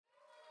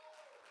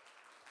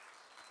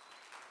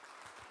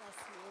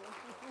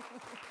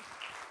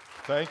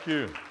Thank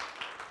you.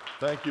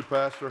 Thank you,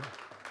 Pastor.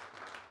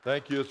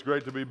 Thank you. It's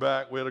great to be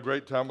back. We had a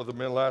great time with the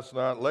men last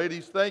night.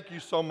 Ladies, thank you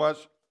so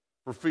much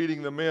for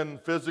feeding the men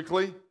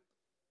physically.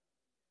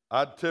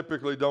 I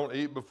typically don't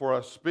eat before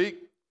I speak,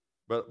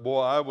 but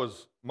boy,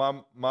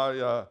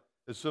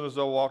 as soon as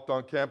I walked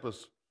on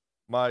campus,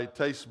 my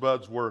taste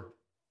buds were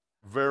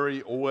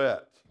very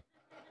wet.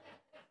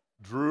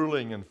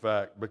 Drooling, in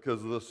fact,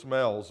 because of the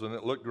smells, and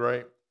it looked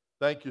great.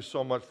 Thank you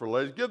so much for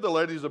ladies. Give the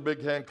ladies a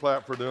big hand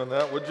clap for doing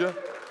that, would you?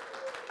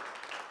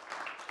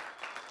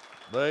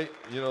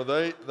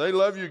 They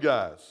love you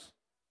guys.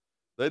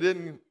 They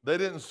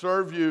didn't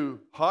serve you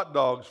hot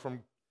dogs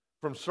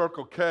from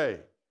Circle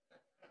K.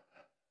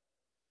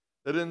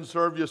 They didn't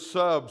serve you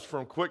subs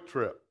from Quick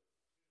Trip.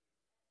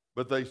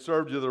 But they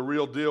served you the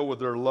real deal with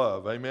their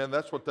love. Amen.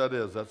 That's what that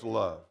is. That's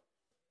love.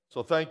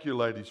 So thank you,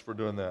 ladies, for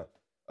doing that.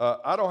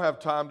 I don't have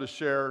time to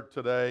share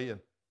today in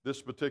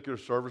this particular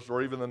service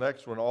or even the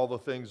next one all the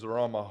things that are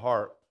on my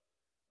heart.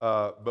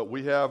 But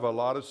we have a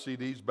lot of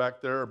CDs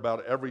back there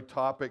about every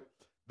topic.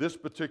 This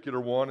particular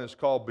one is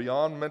called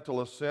Beyond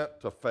Mental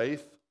Assent to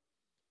Faith.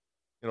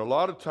 A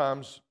lot of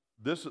times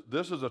this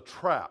is a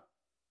trap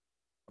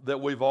that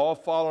we've all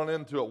fallen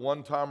into at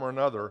one time or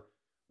another.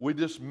 We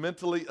just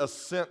mentally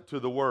assent to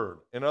the Word.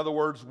 In other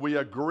words, we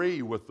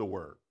agree with the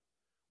Word.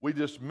 We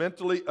just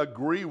mentally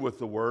agree with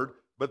the Word,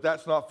 but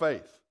that's not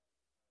faith.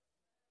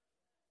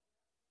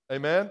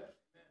 Amen?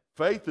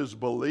 Faith is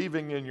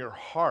believing in your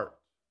heart.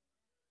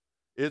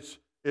 It's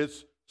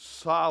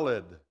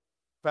solid,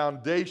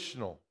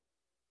 foundational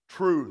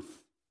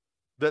truth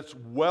that's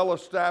well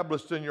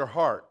established in your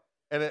heart,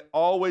 and it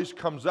always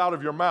comes out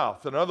of your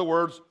mouth. In other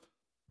words,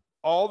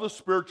 all the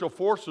spiritual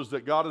forces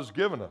that God has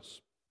given us,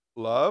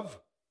 love,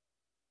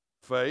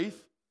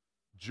 faith,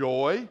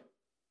 joy,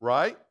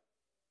 right?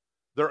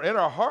 They're in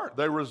our heart.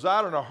 They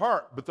reside in our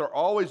heart, but they're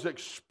always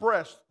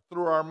expressed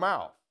through our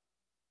mouth.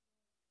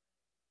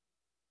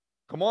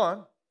 Come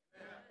on.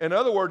 In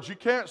other words, you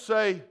can't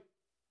say,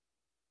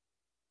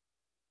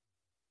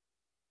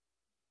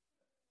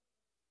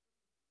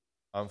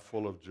 I'm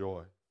full of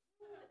joy.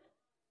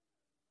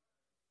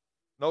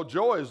 No,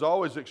 joy is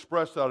always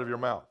expressed out of your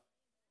mouth,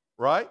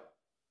 right?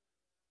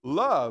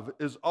 Love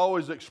is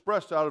always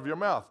expressed out of your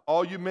mouth.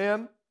 All you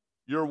men,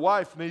 your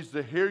wife needs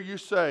to hear you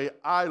say,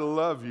 I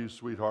love you,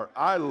 sweetheart.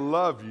 I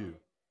love you.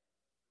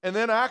 And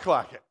then act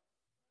like it.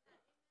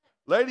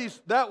 Ladies,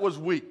 that was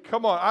weak.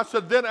 Come on. I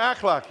said, then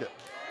act like it.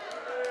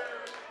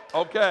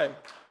 Okay.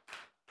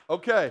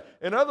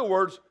 In other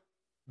words,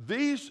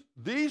 these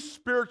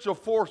spiritual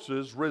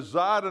forces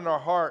reside in our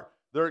heart.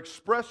 They're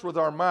expressed with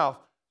our mouth.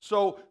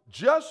 So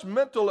just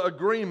mental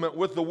agreement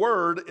with the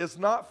Word is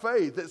not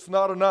faith. It's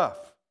not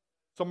enough.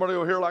 Somebody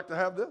over here like to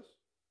have this?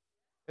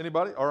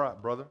 Anybody? All right,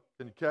 brother.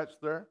 Can you catch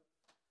there?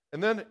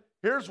 And then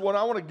here's what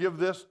I want to give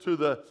this to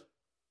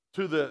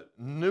the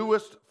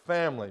newest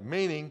family,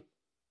 meaning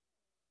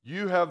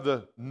you have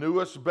the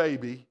newest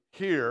baby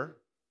here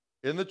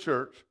in the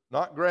church,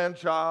 not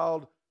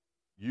grandchild.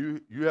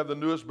 You have the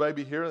newest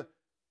baby here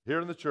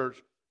in the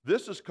church.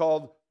 This is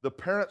called the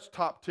Parents'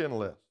 Top 10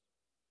 list.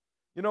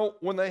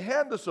 When they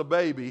hand us a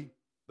baby,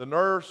 the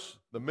nurse,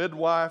 the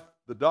midwife,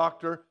 the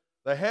doctor,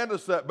 they hand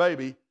us that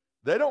baby,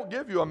 they don't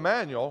give you a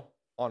manual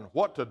on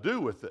what to do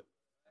with it.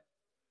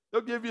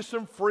 They'll give you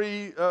some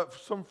free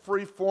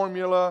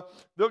formula.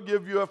 They'll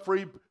give you a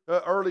free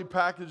early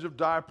package of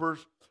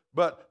diapers,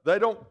 but they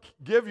don't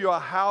give you a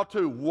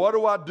how-to. What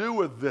do I do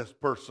with this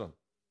person?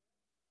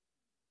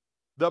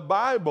 The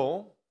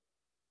Bible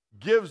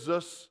gives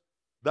us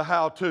the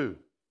how-to.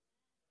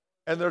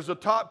 And there's a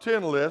top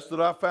 10 list that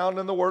I found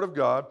in the Word of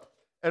God.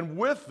 And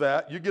with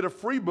that, you get a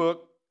free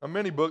book, a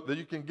mini book, that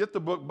you can get the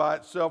book by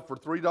itself for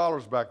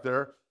 $3 back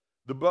there.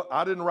 The book,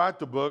 I didn't write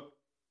the book.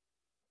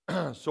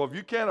 So if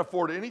you can't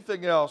afford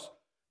anything else,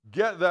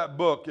 get that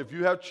book. If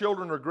you have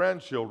children or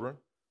grandchildren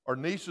or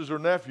nieces or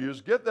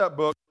nephews, get that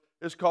book.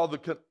 It's called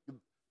The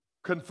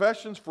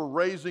Confessions for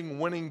Raising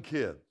Winning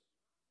Kids.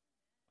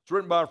 It's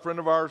written by a friend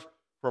of ours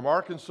from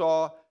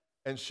Arkansas,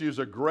 and she's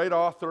a great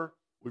author.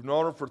 We've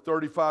known her for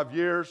 35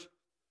 years,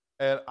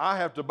 and I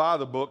have to buy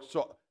the book.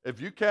 So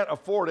if you can't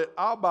afford it,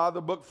 I'll buy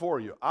the book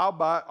for you.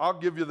 I'll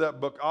give you that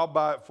book. I'll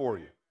buy it for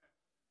you.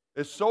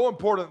 It's so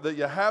important that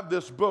you have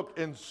this book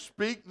and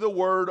speak the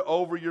word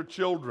over your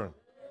children.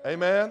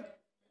 Amen?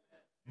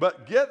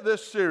 But get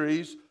this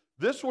series.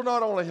 This will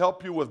not only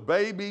help you with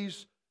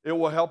babies, it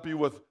will help you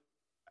with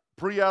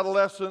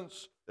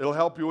pre-adolescents. It'll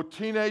help you with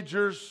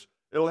teenagers.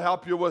 It'll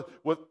help you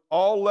with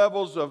all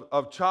levels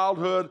of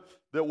childhood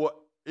that will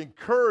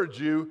encourage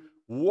you.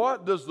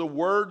 What does the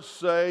Word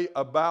say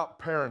about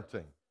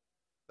parenting?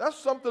 That's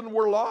something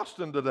we're lost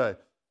in today.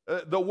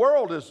 The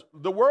world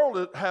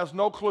has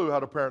no clue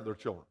how to parent their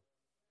children.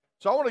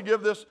 So I want to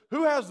give this.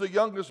 Who has the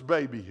youngest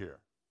baby here?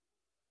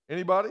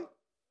 Anybody?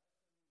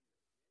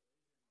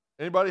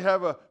 Anybody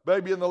have a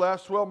baby in the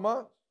last 12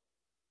 months?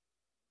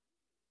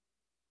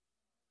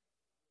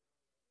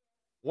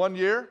 1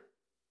 year?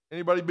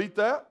 Anybody beat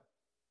that?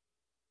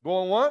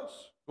 Going once?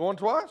 Going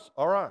twice?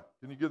 All right.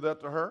 Can you give that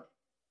to her?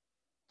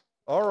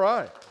 All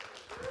right.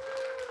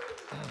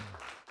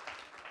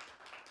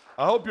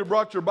 I hope you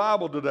brought your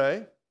Bible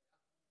today.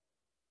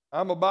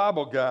 I'm a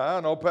Bible guy.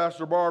 I know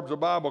Pastor Barb's a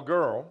Bible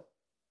girl.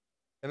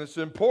 And it's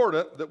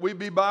important that we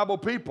be Bible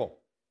people.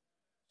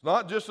 It's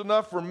not just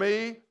enough for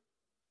me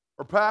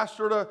or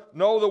Pastor to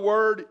know the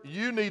Word.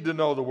 You need to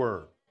know the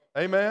Word.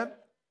 Amen?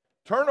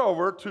 Turn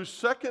over to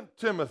 2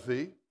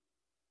 Timothy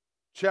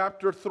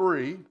chapter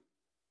 3.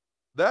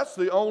 That's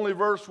the only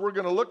verse we're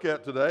going to look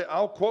at today.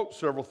 I'll quote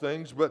several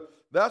things, but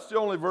that's the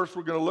only verse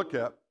we're going to look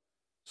at.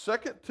 2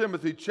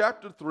 Timothy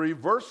chapter 3,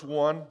 verse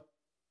 1.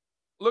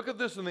 Look at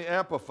this in the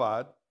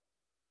Amplified.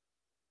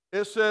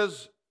 It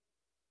says,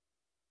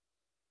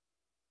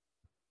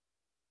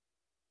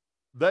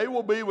 they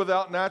will be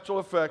without natural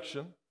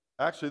affection.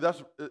 Actually,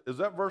 is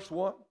that verse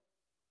 1?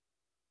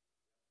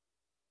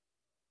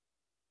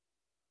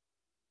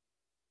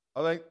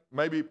 I think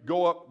maybe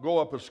go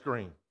up a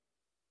screen.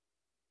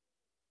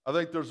 I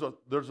think there's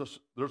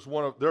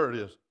one of, there it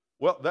is.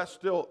 Well, that's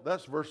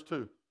verse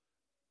 2.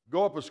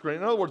 Go up a screen.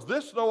 In other words,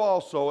 this know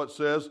also, it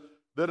says,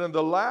 that in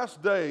the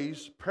last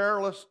days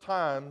perilous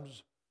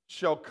times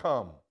shall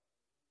come.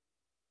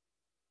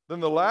 Then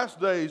the last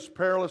days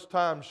perilous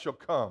times shall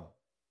come.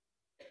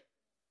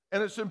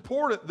 And it's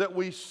important that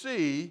we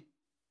see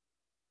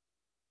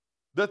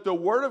that the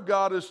Word of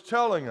God is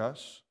telling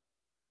us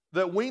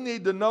that we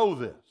need to know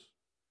this.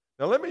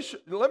 Now let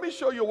me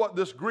show you what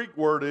this Greek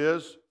word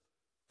is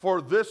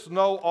for this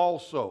know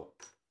also.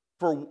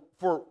 For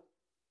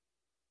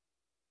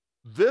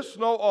this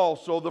know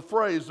also, the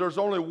phrase, there's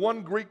only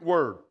one Greek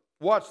word.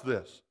 Watch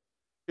this.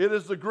 It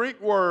is the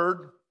Greek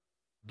word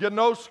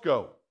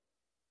gnosko.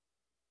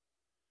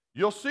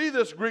 You'll see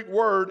this Greek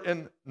word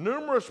in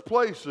numerous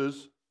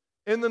places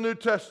in the New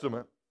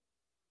Testament.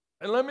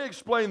 And let me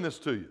explain this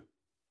to you.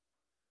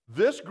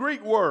 This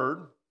Greek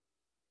word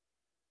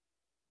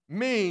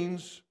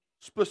means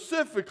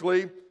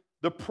specifically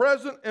the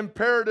present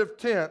imperative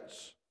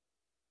tense.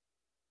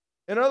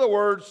 In other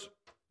words,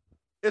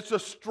 it's a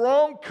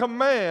strong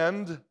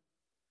command.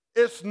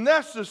 It's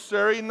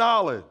necessary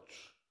knowledge.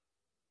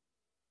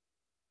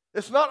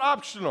 It's not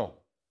optional.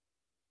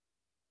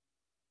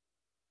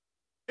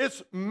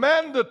 It's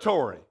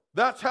mandatory.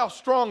 That's how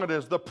strong it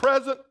is. The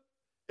present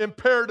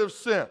imperative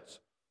sense.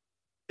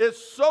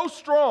 It's so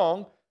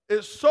strong,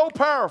 it's so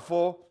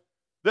powerful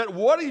that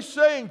what he's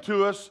saying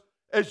to us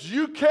is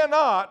you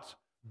cannot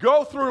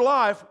go through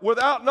life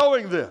without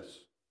knowing this.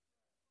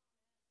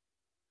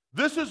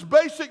 This is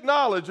basic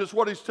knowledge, is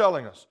what he's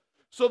telling us.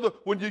 So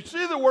when you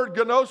see the word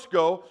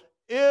gnosko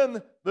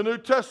in the New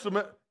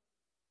Testament,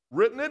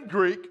 written in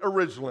Greek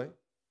originally,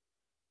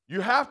 you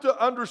have to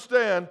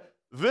understand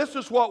this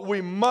is what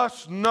we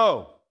must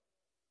know.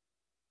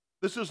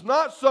 This is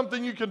not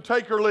something you can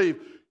take or leave.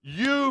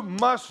 You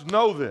must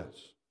know this.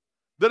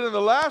 That in the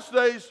last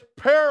days,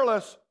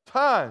 perilous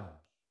times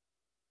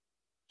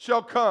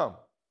shall come.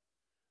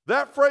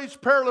 That phrase,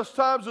 perilous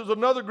times, is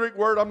another Greek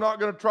word I'm not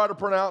going to try to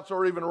pronounce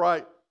or even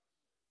write.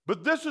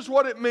 But this is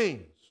what it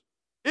means.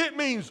 It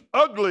means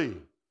ugly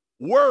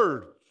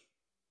words,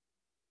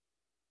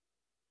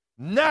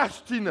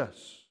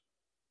 nastiness.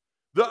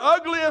 The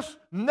ugliest,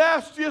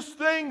 nastiest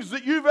things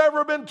that you've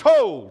ever been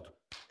told.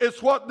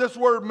 It's what this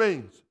word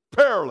means.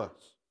 Perilous.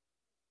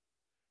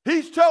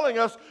 He's telling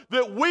us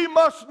that we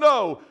must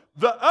know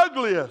the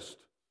ugliest,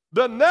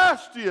 the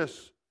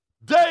nastiest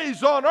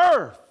days on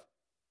earth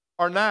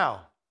are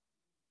now.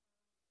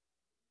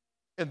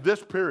 In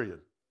this period.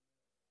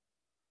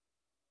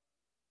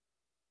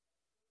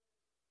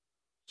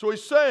 So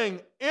he's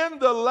saying in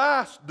the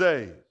last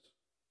days,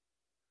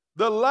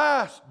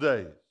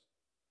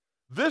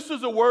 this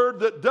is a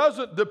word that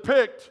doesn't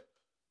depict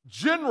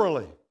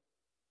generally.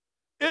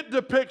 It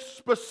depicts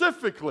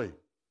specifically,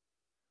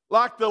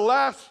 like the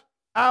last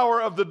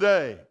hour of the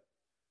day,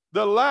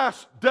 the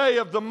last day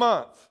of the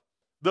month,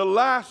 the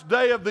last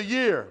day of the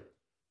year.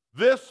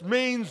 This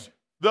means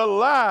the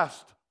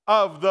last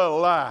of the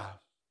last.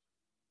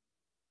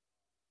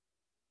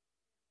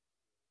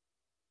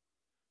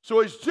 So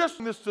he's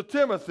just this to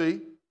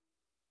Timothy,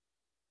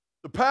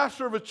 the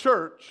pastor of a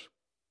church.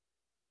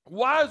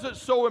 Why is it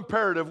so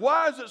imperative?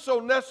 Why is it so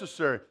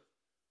necessary?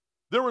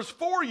 There was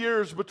 4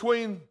 years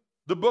between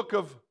the book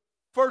of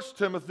 1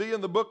 Timothy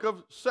and the book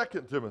of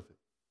 2 Timothy.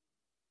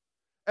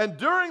 And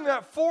during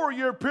that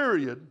 4-year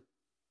period,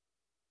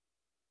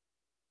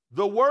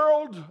 the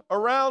world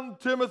around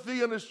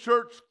Timothy and his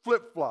church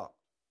flip-flopped.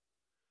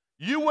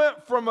 You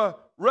went from a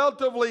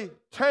relatively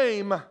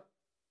tame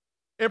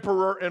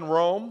emperor in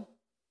Rome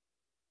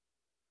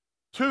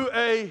to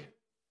a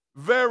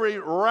very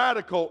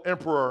radical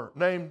emperor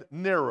named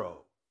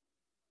Nero.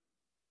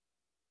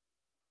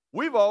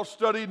 We've all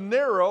studied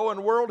Nero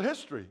in world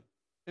history.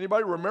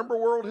 Anybody remember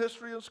world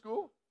history in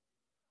school?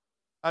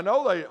 I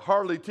know they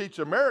hardly teach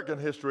American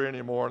history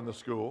anymore in the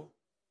school.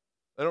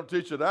 They don't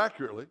teach it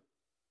accurately.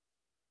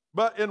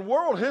 But in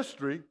world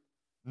history,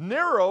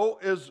 Nero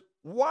is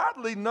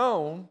widely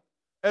known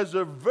as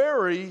a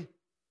very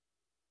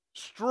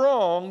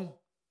strong,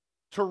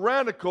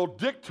 tyrannical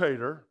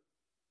dictator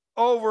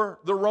over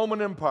the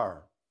Roman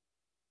Empire.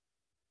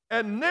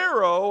 And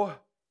Nero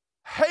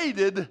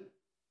hated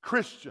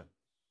Christians.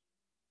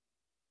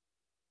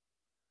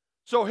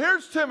 So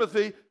here's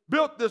Timothy,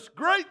 built this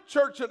great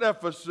church at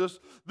Ephesus,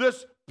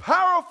 this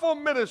powerful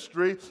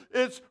ministry.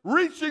 It's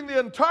reaching the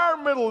entire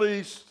Middle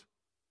East.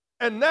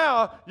 And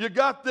now you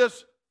got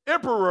this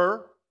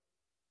emperor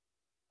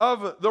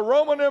of the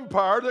Roman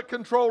Empire that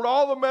controlled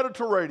all the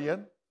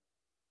Mediterranean.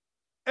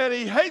 And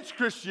he hates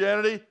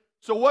Christianity.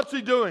 So what's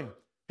he doing?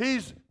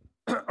 He's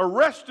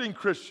arresting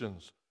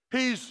Christians.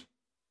 He's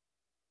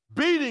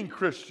beating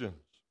Christians.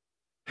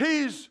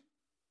 He's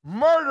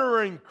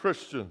murdering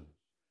Christians.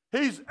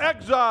 He's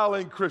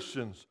exiling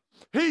Christians.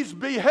 He's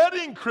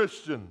beheading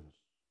Christians.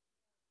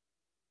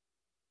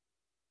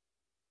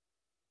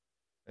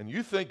 And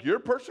you think you're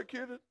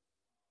persecuted?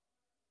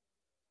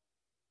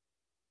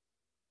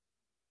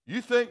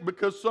 You think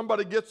because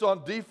somebody gets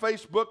on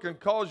Facebook and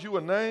calls you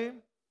a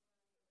name,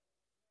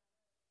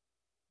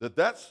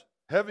 that's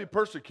heavy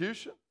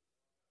persecution?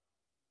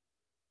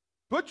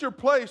 Put your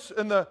place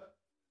in the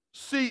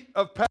seat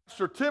of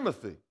Pastor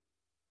Timothy.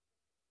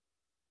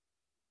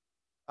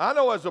 I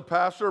know as a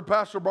pastor,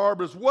 Pastor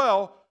Barb as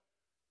well,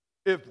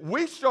 if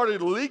we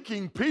started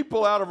leaking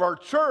people out of our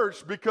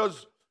church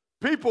because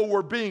people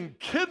were being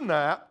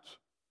kidnapped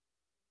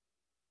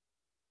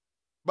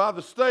by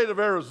the state of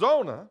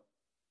Arizona,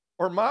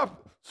 or my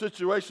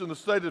situation, the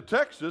state of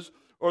Texas,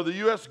 or the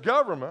U.S.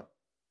 government,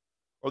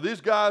 or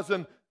these guys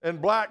in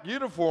black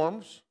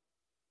uniforms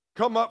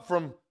come up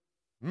from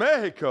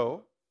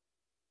Mexico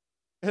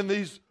and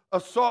these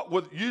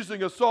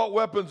using assault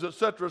weapons,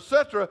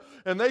 etc.,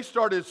 and they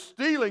started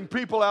stealing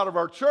people out of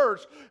our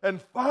church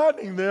and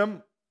finding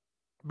them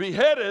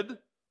beheaded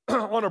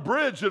on a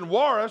bridge in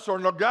Juarez or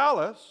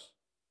Nogales.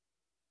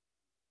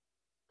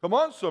 Come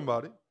on,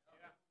 somebody.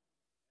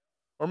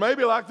 Or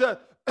maybe like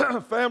that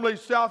family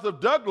south of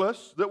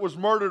Douglas that was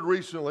murdered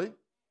recently.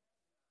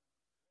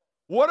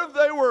 What if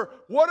they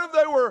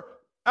were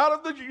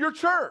out of your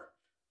church?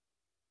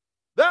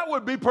 That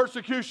would be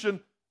persecution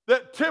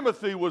that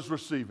Timothy was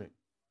receiving.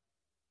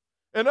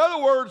 In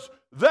other words,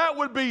 that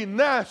would be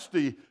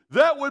nasty.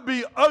 That would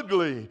be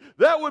ugly.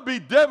 That would be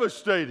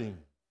devastating.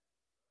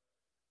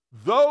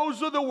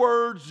 Those are the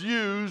words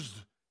used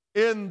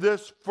in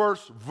this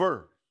first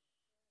verse.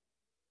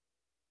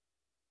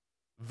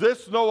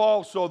 This know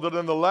also that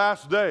in the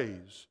last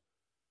days,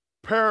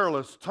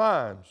 perilous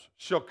times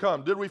shall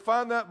come. Did we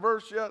find that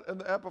verse yet in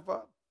the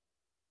Amplified?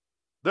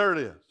 There it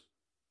is.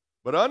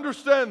 But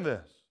understand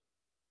this,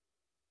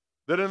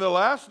 that in the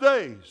last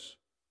days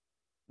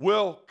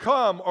will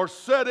come or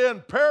set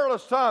in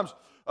perilous times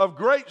of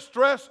great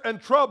stress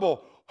and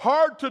trouble,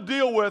 hard to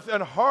deal with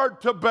and hard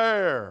to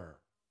bear.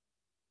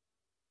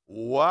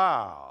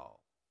 Wow.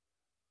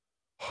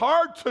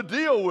 Hard to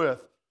deal with,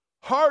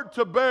 hard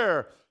to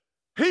bear.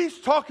 He's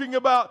talking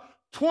about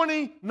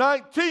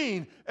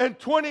 2019 and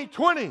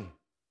 2020.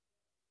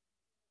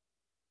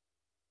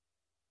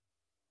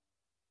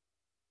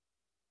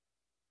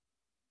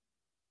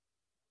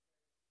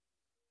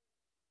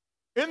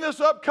 In this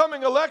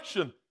upcoming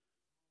election,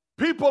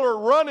 people are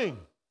running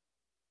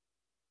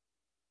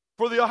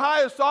for the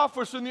highest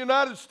office in the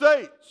United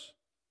States.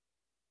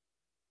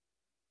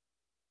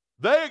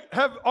 They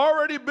have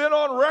already been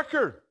on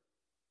record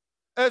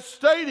as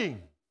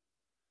stating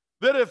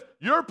that if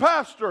your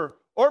pastor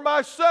or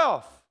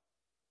myself,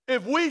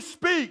 if we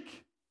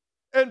speak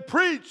and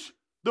preach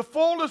the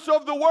fullness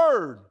of the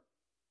word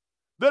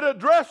that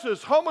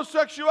addresses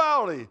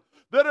homosexuality,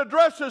 that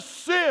addresses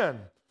sin,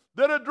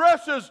 that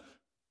addresses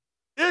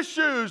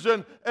issues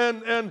and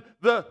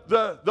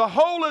the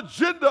whole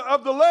agenda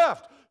of the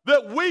left,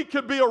 that we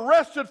could be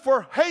arrested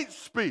for hate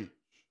speech.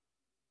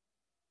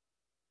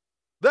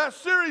 That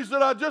series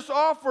that I just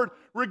offered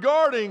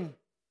regarding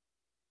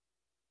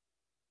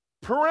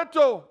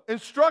parental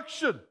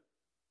instruction,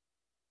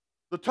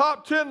 the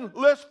top 10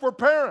 list for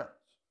parents.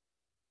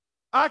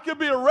 I could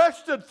be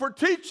arrested for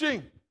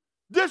teaching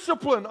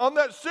discipline on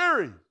that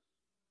series.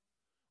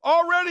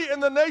 Already in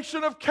the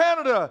nation of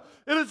Canada,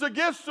 it is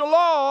against the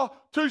law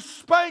to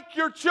spank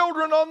your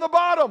children on the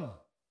bottom.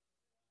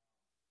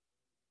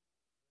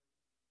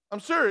 I'm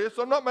serious.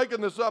 I'm not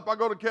making this up. I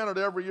go to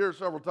Canada every year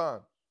several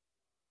times.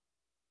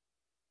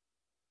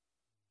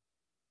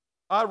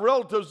 I have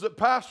relatives that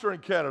pastor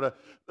in Canada.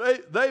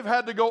 They've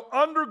had to go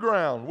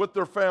underground with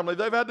their family.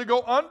 They've had to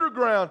go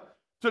underground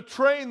to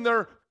train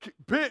their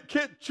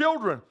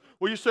children.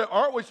 Well, you say,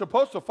 aren't we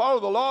supposed to follow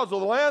the laws of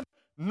the land?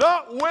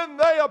 Not when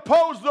they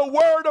oppose the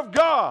Word of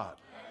God.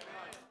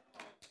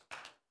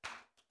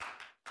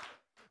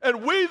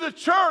 And we, the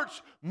church,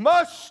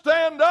 must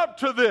stand up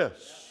to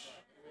this.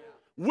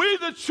 We,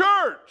 the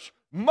church,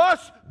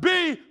 must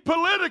be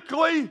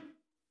politically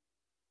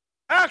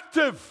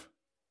active.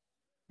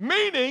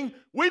 Meaning,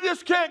 we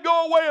just can't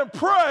go away and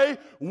pray.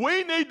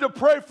 We need to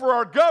pray for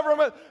our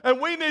government,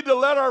 and we need to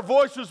let our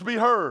voices be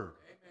heard.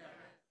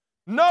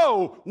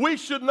 No, we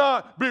should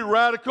not be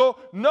radical.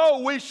 No,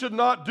 we should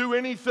not do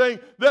anything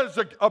that is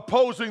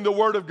opposing the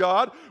Word of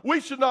God. We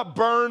should not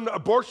burn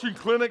abortion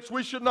clinics.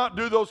 We should not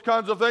do those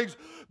kinds of things.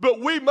 But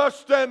we must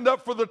stand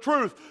up for the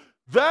truth.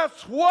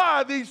 That's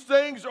why these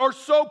things are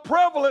so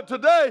prevalent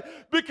today,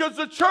 because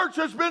the church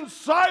has been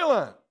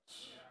silent.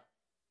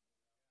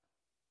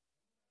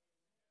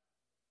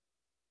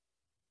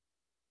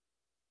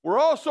 We're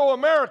also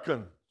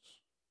Americans.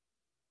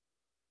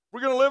 We're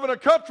going to live in a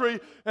country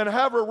and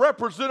have a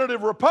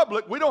representative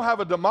republic. We don't have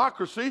a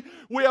democracy.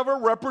 We have a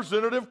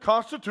representative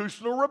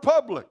constitutional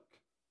republic.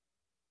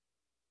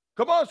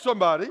 Come on,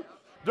 somebody.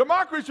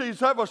 Democracies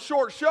have a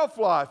short shelf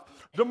life.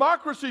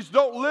 Democracies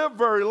don't live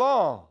very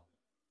long.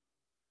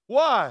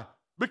 Why?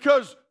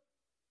 Because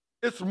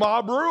it's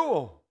mob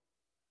rule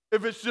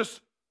if it's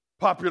just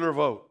popular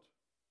vote.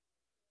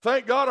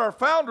 Thank God our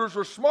founders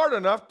were smart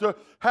enough to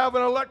have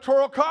an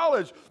electoral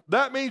college.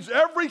 That means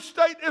every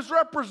state is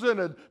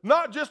represented,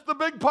 not just the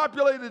big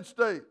populated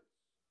state.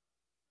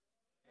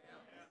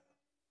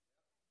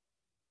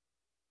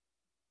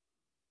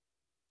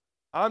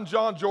 I'm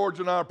John George,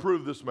 and I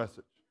approve this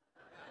message.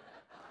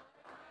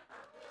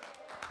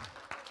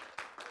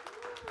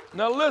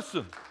 Now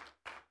listen,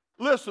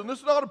 this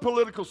is not a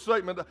political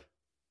statement.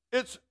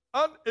 It's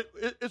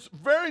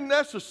very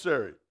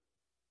necessary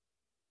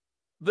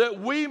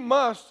that we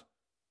must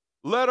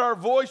let our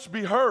voice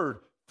be heard,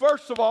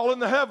 first of all, in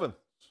the heavens.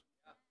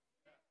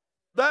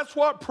 That's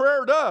what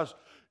prayer does.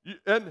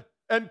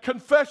 And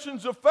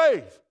confessions of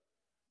faith.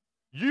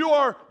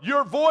 Your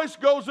voice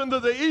goes into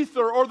the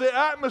ether or the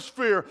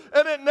atmosphere,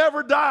 and it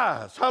never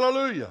dies.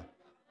 Hallelujah.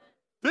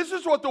 This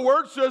is what the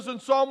word says in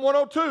Psalm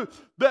 102,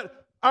 that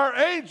our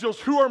angels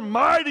who are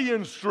mighty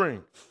in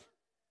strength.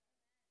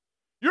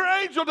 Your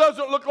angel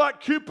doesn't look like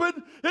Cupid.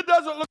 It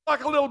doesn't look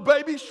like a little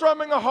baby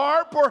strumming a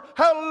harp or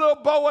had a little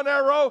bow and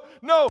arrow.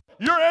 No,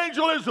 your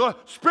angel is a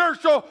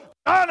spiritual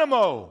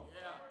dynamo.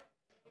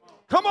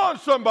 Come on,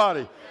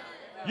 somebody.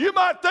 You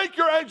might think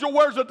your angel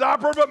wears a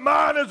diaper, but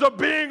mine is a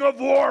being of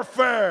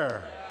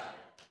warfare.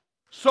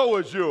 So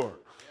is yours.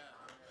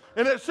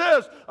 And it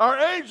says, our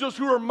angels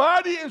who are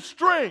mighty in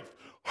strength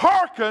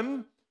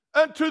hearken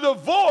unto the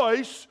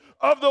voice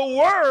of the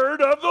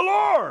word of the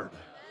Lord.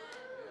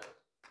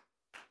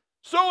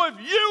 So if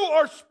you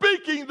are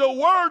speaking the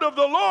word of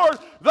the Lord,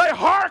 they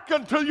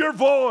hearken to your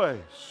voice.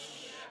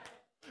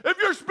 If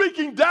you're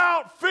speaking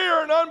doubt,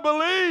 fear, and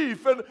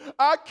unbelief, and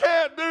I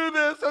can't do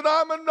this, and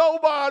I'm a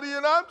nobody,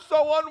 and I'm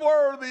so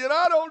unworthy, and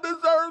I don't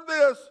deserve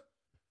this,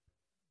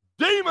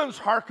 demons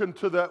hearken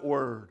to that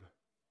word.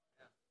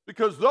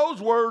 Because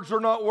those words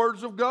are not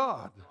words of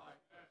God.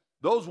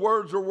 Those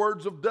words are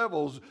words of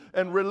devils,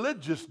 and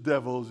religious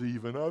devils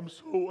even. I'm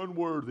so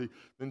unworthy.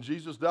 Then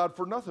Jesus died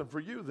for nothing for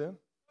you then.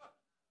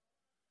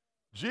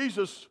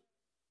 Jesus'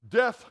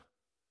 death,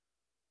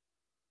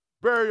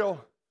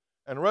 burial,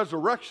 and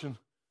resurrection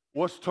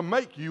was to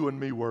make you and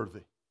me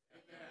worthy.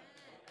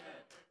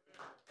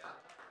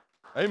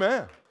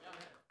 Amen.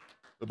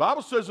 The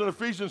Bible says in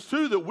Ephesians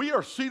 2 that we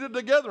are seated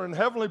together in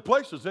heavenly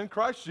places in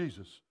Christ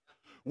Jesus.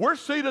 We're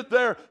seated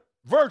there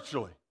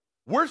virtually.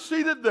 We're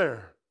seated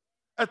there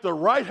at the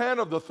right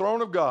hand of the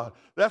throne of God.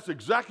 That's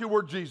exactly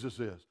where Jesus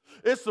is.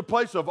 It's the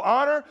place of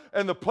honor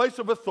and the place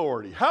of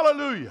authority.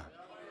 Hallelujah.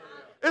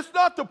 It's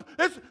not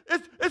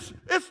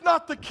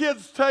the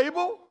kids'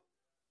 table.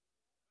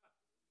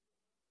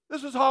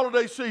 This is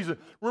holiday season.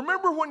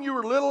 Remember when you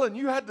were little and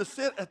you had to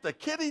sit at the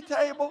kiddie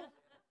table?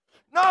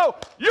 No,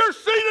 you're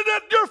seated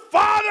at your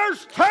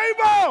Father's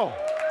table.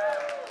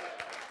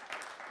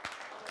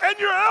 And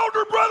your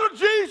elder brother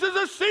Jesus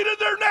is seated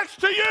there next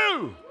to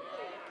you.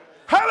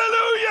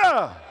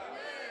 Hallelujah.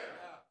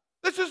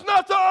 This is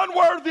not the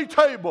unworthy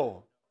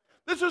table.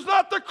 This is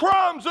not the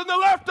crumbs and the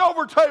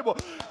leftover table.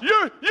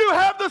 You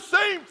have the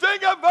same thing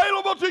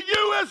available to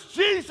you as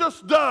Jesus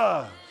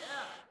does.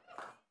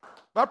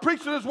 My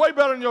preaching is way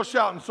better than your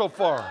shouting so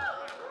far.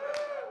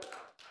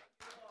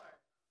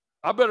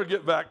 I better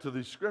get back to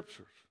these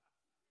scriptures.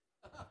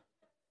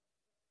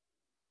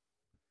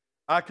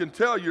 I can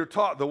tell you're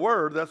taught the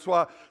word. That's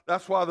why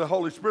the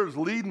Holy Spirit is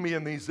leading me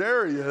in these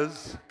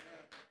areas.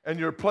 And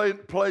you're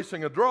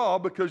placing a draw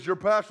because your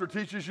pastor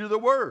teaches you the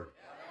word.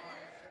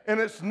 And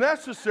it's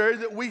necessary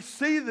that we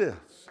see this.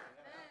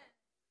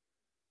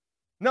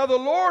 Now, the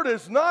Lord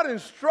is not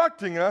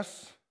instructing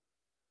us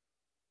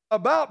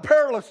about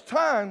perilous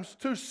times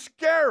to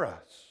scare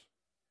us,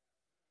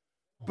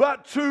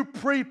 but to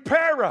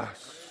prepare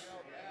us.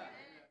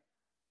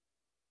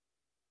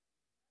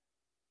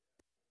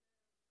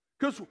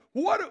 Because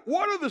what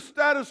are the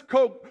status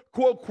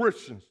quo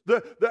Christians,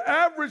 the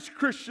average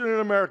Christian in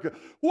America,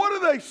 what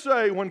do they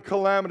say when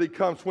calamity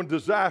comes, when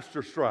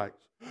disaster strikes?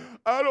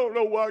 I don't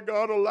know why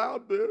God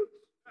allowed this.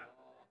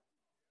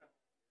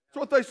 That's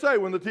what they say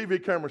when the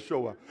TV cameras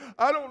show up.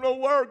 I don't know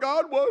where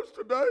God was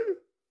today.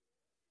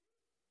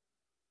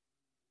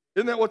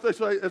 Isn't that what they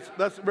say?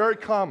 That's very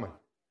common.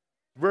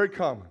 Very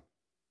common.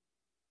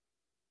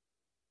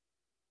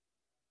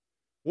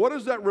 What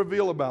does that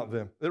reveal about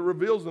them? It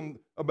reveals them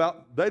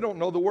about they don't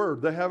know the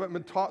word. They haven't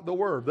been taught the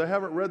word. They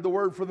haven't read the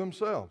word for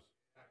themselves.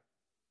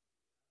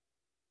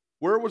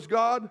 Where was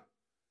God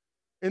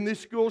in these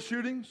school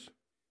shootings?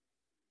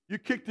 You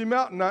kicked him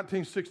out in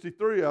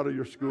 1963 out of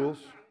your schools.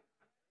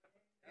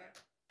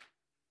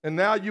 And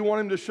now you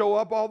want him to show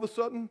up all of a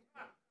sudden?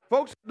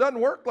 Folks, it doesn't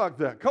work like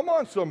that. Come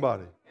on,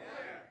 somebody.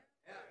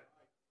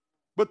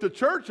 But the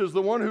church is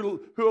the one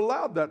who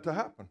allowed that to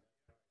happen.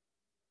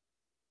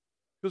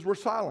 Because we're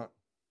silent.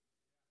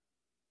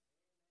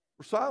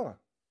 We're silent.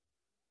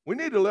 We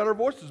need to let our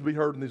voices be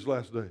heard in these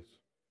last days.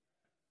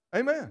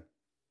 Amen.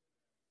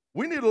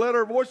 We need to let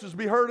our voices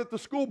be heard at the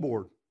school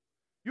board.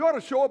 You ought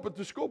to show up at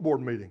the school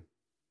board meeting.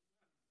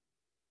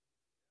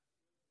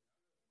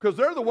 Because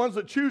they're the ones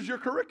that choose your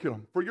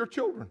curriculum for your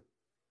children.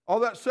 All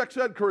that sex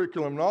ed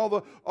curriculum and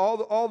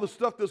all the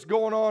stuff that's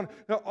going on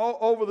all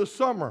over the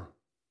summer.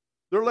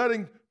 They're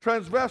letting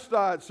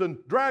transvestites and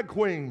drag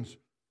queens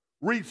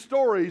read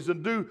stories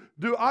and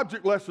do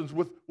object lessons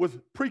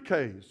with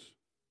pre-Ks.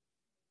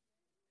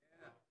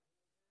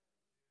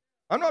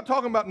 I'm not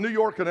talking about New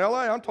York and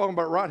LA. I'm talking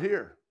about right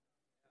here.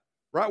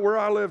 Right where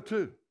I live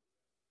too.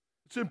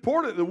 It's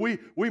important that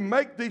we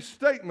make these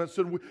statements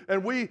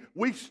and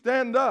we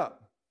stand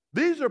up.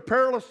 These are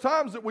perilous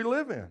times that we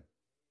live in.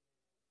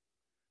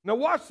 Now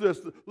watch this.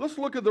 Let's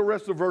look at the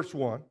rest of verse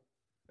 1.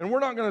 And we're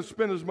not going to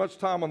spend as much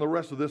time on the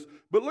rest of this,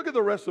 but look at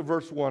the rest of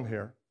verse 1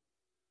 here.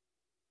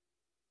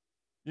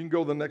 You can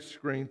go to the next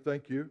screen.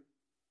 Thank you.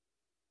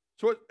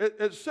 So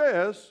it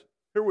says,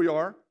 here we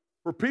are,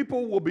 for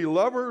people will be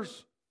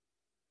lovers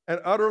and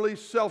utterly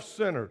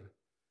self-centered.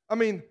 I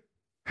mean,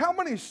 how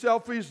many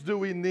selfies do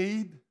we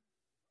need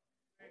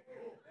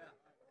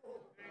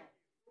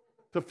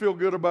to feel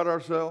good about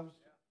ourselves?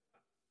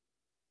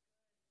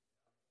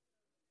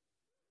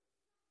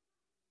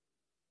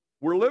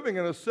 We're living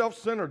in a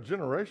self-centered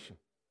generation.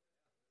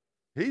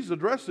 He's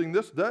addressing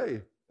this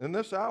day, in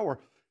this hour.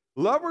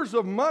 Lovers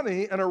of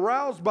money and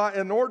aroused by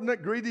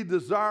inordinate greedy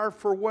desire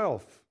for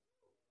wealth.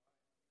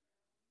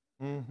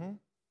 I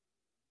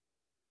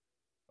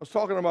was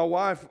talking to my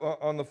wife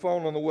on the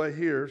phone on the way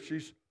here.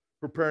 She's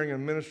preparing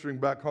and ministering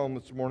back home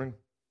this morning.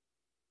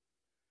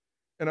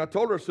 And I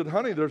told her, I said,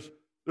 honey, there's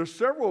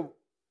several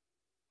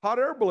hot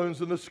air balloons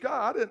in the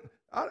sky.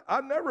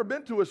 I've never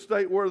been to a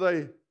state where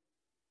they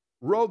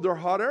rode their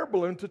hot air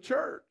balloon to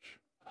church.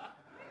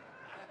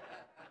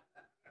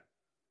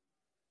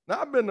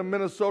 Now, I've been to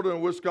Minnesota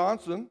and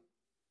Wisconsin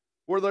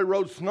where they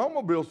rode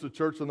snowmobiles to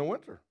church in the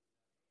winter.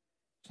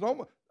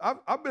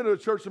 I've been to a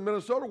church in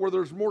Minnesota where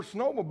there's more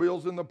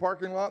snowmobiles in the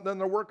parking lot than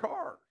there were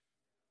cars.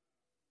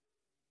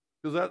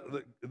 Because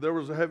there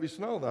was a heavy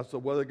snow. That's the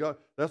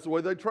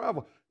way they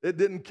travel. It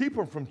didn't keep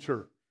them from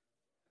church.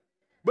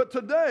 But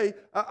today,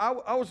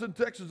 I was in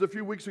Texas a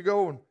few weeks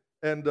ago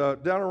and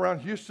down around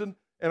Houston,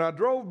 and I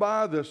drove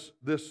by this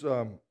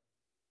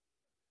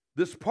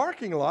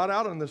parking lot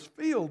out in this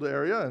field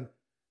area,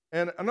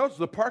 and I noticed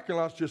the parking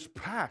lot's just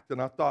packed,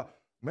 and I thought,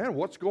 man,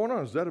 what's going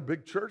on? Is that a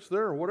big church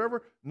there or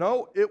whatever?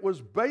 No, it was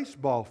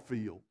baseball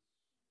field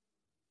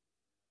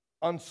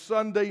on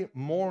Sunday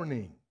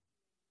morning.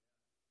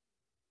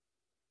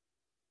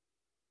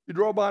 You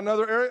drove by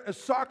another area, and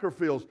soccer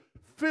fields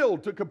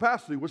filled to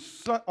capacity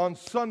on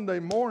Sunday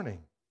morning.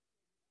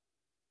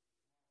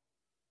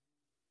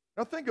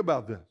 Now think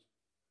about this.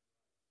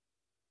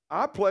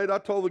 I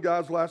told the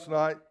guys last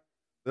night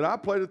that I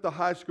played at the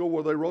high school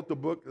where they wrote the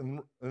book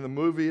and the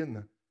movie and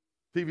the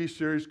TV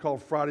series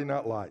called Friday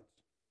Night Lights.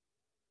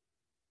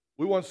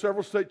 We won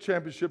several state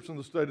championships in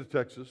the state of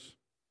Texas.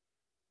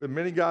 There were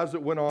many guys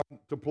that went on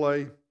to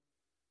play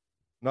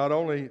not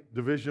only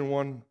Division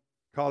I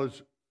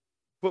college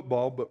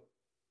football, but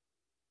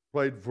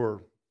played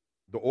for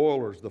the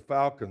Oilers, the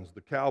Falcons,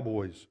 the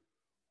Cowboys,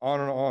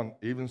 on and on,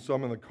 even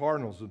some in the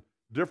Cardinals and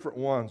different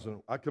ones.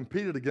 And I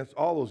competed against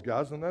all those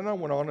guys. And then I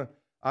went on and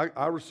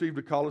I received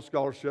a college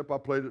scholarship. I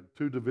played at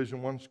 2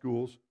 Division I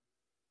schools.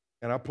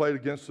 And I played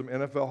against some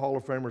NFL Hall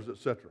of Famers,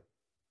 etc.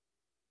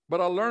 But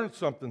I learned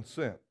something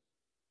since.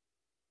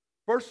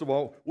 First of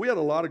all, we had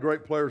a lot of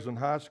great players in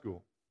high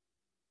school.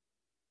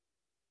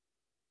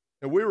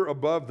 And we were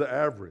above the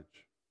average.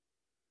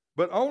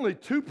 But only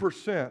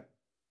 2%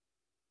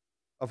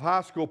 of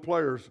high school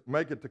players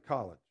make it to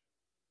college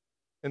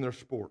in their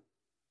sport.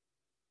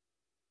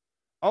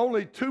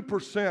 Only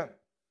 2%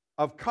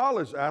 of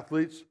college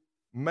athletes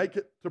make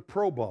it to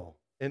pro ball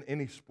in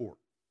any sport.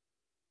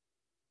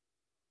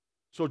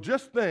 So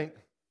just think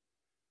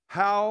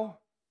how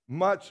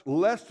much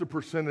less the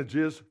percentage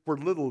is for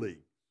Little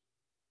League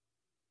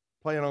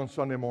playing on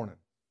Sunday morning.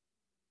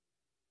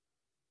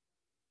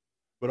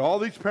 But all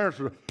these parents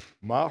are,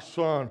 my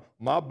son,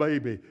 my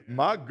baby,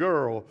 my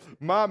girl,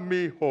 my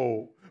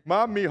mijo,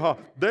 my mija,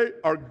 they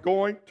are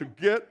going to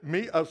get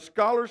me a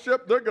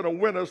scholarship. They're going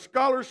to win a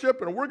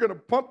scholarship, and we're going to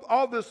pump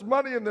all this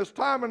money and this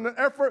time and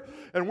effort,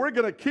 and we're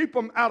going to keep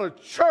them out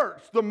of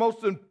church, the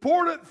most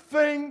important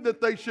thing that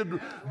they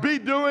should be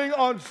doing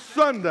on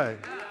Sunday.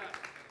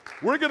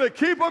 We're going to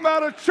keep them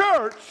out of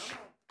church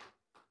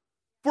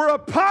for a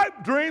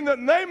pipe dream that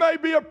they may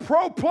be a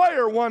pro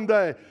player one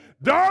day.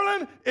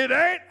 Darling, it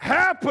ain't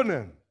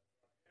happening.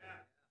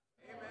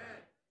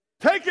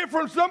 Take it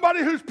from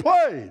somebody who's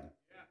played.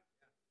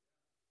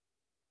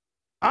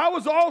 I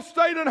was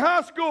all-state in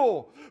high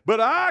school, but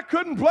I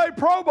couldn't play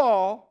pro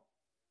ball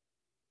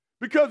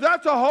Because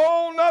that's a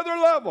whole nother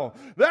level.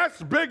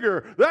 That's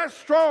bigger, that's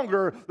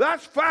stronger,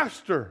 that's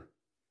faster.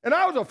 And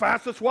I was the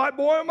fastest white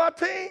boy on my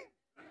team.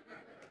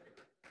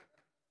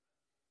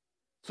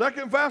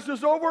 Second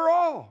fastest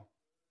overall.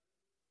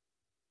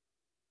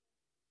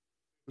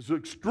 It's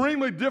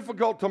extremely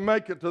difficult to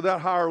make it to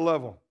that higher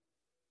level.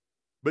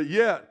 But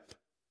yet,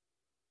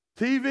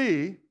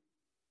 TV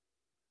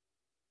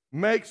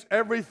makes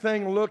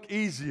everything look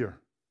easier.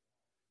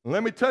 And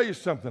let me tell you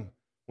something.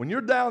 When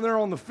you're down there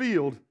on the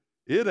field,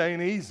 it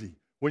ain't easy.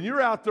 When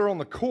you're out there on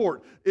the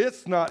court,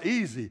 it's not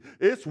easy.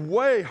 It's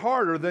way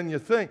harder than you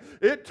think.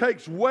 It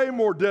takes way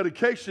more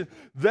dedication.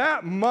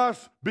 That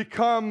must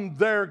become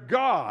their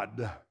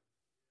God.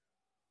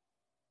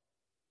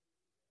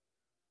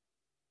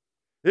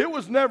 It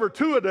was never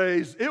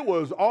 2-a-days, it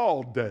was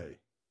all day.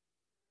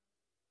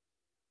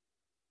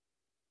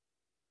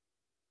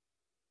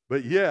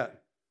 But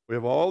yet, we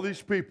have all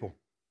these people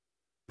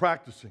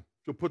practicing.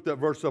 She'll put that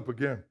verse up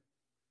again.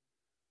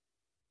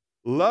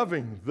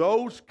 Loving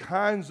those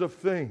kinds of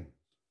things.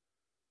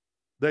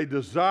 They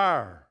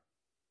desire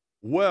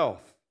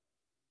wealth,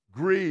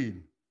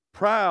 greed,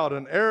 proud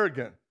and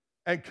arrogant,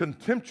 and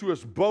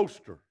contemptuous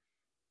boasters,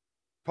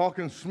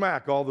 talking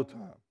smack all the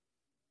time.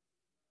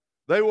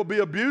 They will be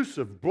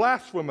abusive,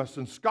 blasphemous,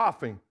 and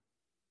scoffing.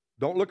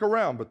 Don't look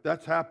around, but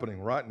that's happening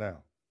right now.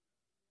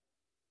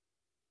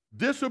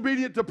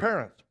 Disobedient to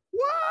parents.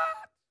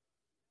 What?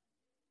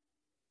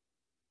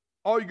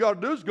 All you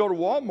got to do is go to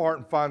Walmart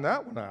and find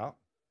that one out.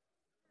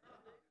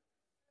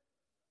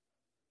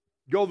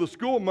 Go to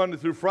school Monday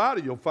through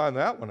Friday, you'll find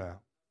that one out.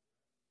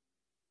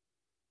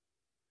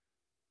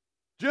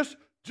 Just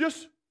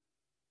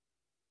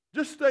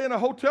stay in a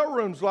hotel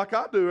rooms like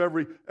I do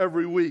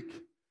every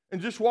week and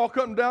just walk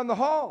up and down the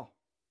hall.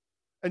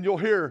 And you'll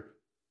hear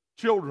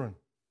children,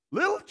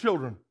 little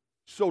children,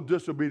 so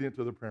disobedient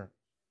to their parents.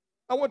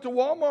 I went to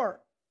Walmart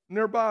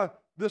nearby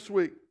this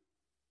week.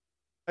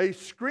 A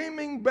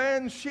screaming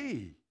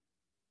banshee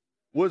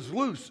was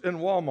loose in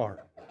Walmart.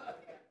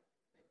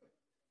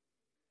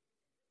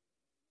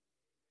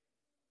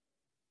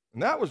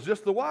 And that was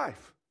just the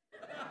wife.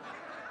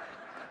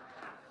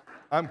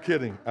 I'm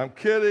kidding.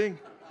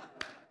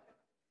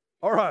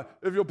 All right,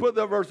 if you'll put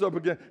that verse up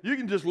again, you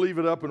can just leave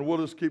it up and we'll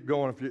just keep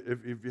going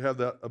if you have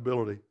that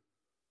ability.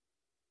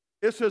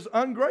 It says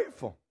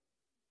ungrateful,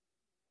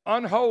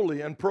 unholy,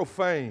 and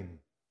profane.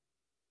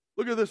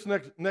 Look at this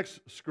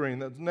next screen,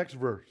 that next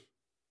verse.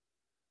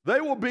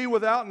 They will be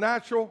without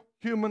natural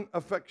human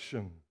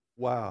affection.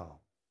 Wow.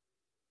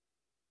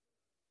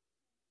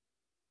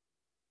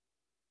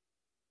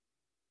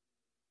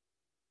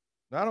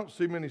 Now, I don't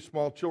see many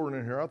small children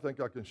in here. I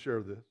think I can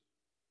share this.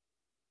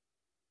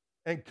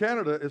 In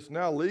Canada, it's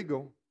now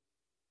legal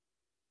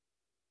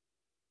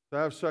to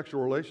have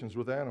sexual relations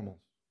with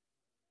animals.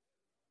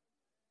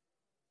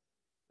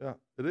 Yeah,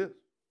 it is.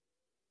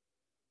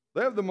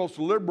 They have the most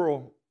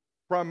liberal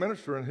prime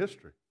minister in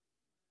history.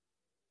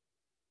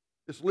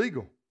 It's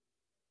legal.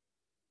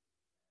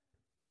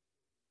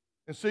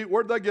 And see,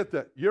 where'd they get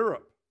that?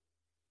 Europe.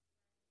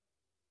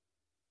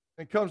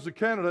 It comes to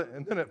Canada,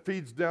 and then it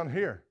feeds down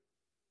here.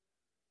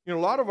 You know,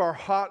 a lot of our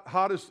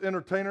hottest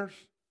entertainers,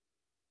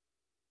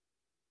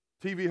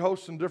 TV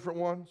hosts and different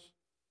ones,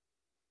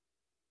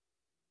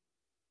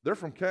 they're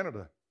from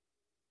Canada.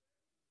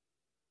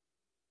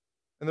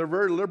 And they're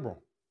very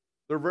liberal.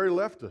 They're very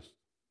leftist.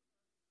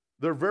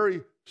 They're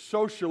very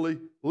socially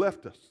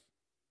leftist.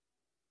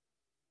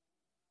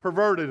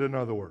 Perverted, in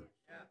other words.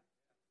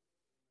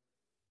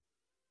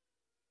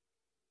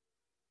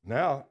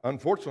 Now,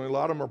 unfortunately, a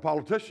lot of them are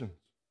politicians.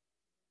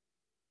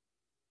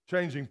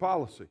 Changing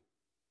policy.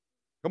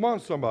 Come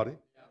on, somebody.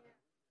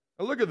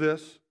 Now look at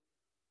this.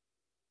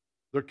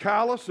 They're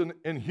callous and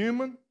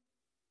inhuman,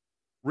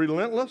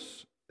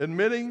 relentless,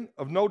 admitting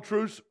of no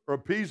truth or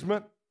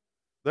appeasement.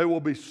 They will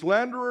be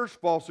slanderers,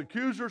 false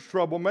accusers,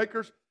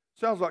 troublemakers.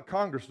 Sounds like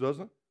Congress,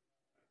 doesn't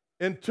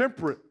it?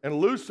 Intemperate and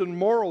loose in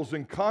morals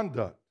and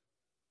conduct.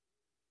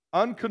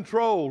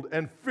 Uncontrolled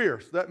and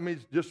fierce. That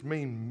means just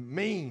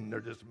mean. They're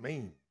just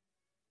mean.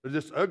 They're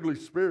just ugly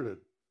spirited.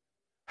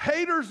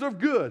 Haters of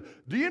good.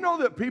 Do you know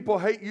that people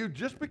hate you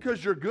just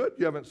because you're good?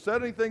 You haven't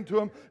said anything to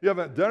them. You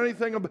haven't done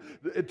anything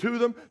to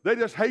them. They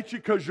just hate you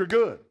because you're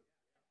good.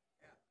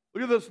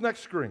 Look at this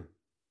next screen.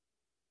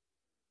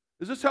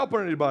 Is this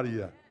helping anybody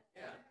yet?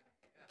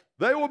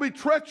 They will be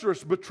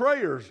treacherous,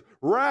 betrayers,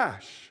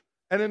 rash,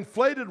 and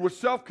inflated with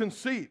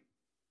self-conceit.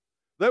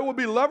 They will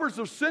be lovers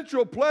of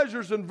sensual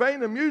pleasures and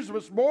vain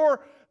amusements more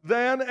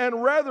than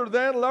and rather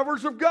than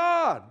lovers of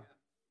God.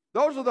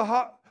 Those are the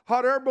hot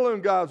air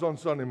balloon guys on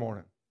Sunday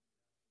morning.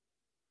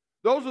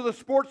 Those are the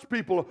sports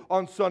people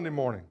on Sunday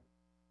morning.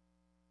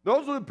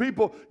 Those are the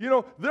people, you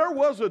know, there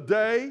was a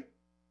day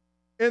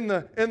in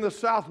the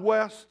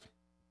Southwest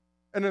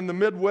and in the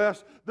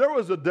Midwest, there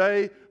was a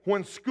day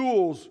when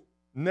schools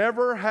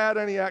never had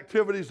any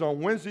activities on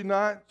Wednesday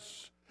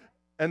nights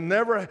and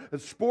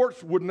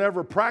sports would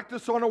never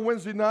practice on a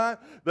Wednesday night.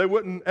 They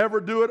wouldn't ever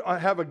do it,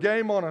 have a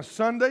game on a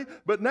Sunday.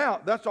 But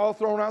now, that's all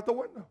thrown out the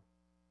window.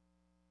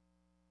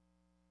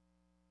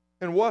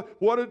 And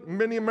what did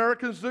many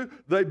Americans do?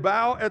 They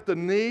bow their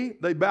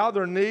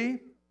knee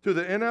to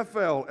the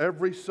NFL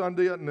every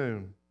Sunday at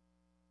noon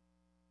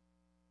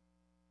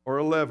or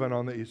 11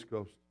 on the East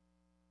Coast.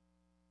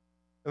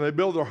 And they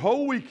build their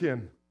whole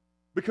weekend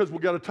because we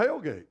got a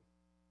tailgate.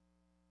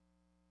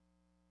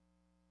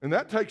 And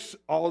that takes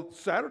all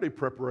Saturday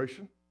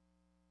preparation.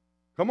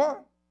 Come on.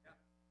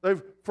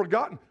 They've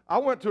forgotten. I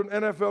went to an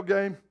NFL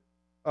game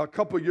a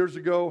couple of years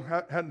ago,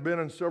 hadn't been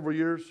in several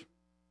years.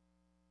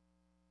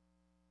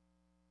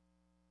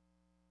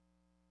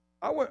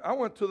 I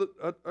went to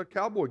a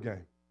Cowboy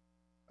game.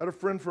 I had a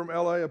friend from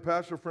L.A., a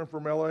pastor friend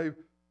from L.A.,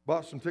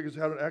 bought some tickets,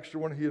 had an extra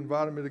one. He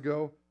invited me to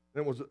go.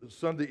 And it was a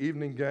Sunday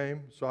evening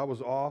game, so I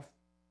was off.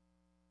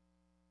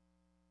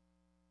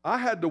 I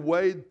had to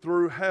wade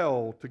through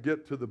hell to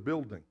get to the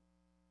building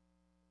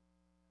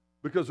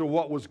because of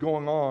what was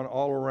going on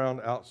all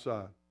around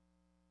outside.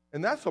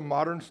 And that's a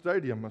modern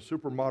stadium, a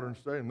super modern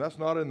stadium. That's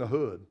not in the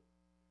hood.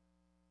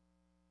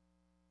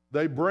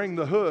 They bring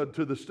the hood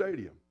to the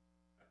stadium.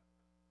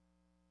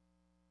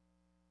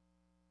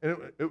 And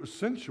it was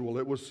sensual,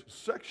 it was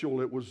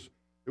sexual, it was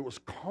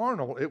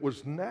carnal, it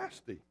was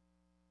nasty.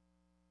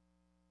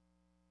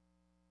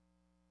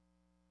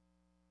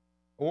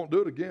 I won't do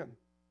it again.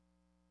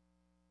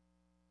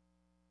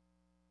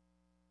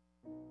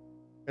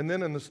 And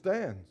then in the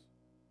stands,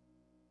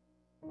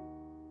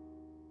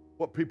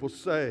 what people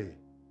say,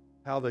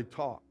 how they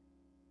talk.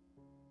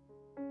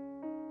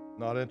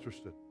 Not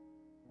interested.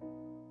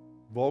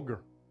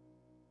 Vulgar.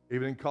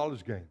 Even in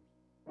college games.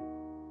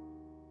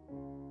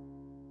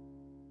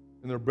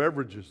 And their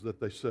beverages that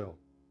they sell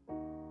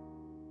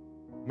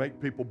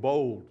make people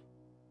bold.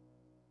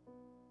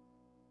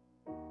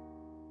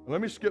 And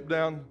let me skip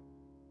down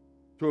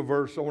to a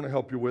verse I want to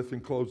help you with in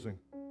closing.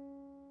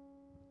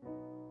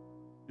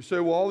 You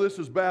say, well, all this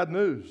is bad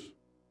news.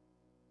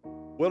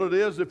 Well, it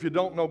is if you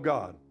don't know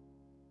God.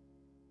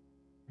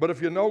 But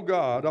if you know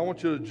God, I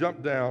want you to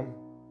jump down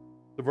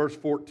to verse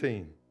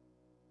 14.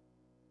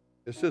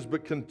 It says,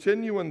 but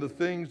continue in the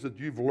things that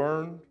you've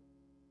learned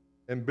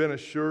and been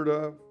assured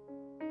of,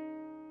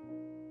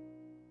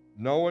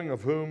 knowing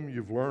of whom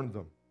you've learned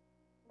them.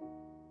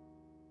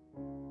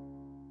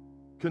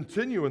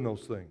 Continue in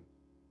those things.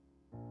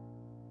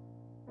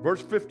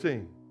 Verse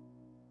 15.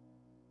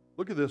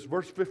 Look at this,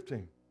 verse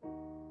 15.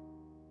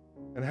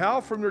 And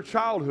how from your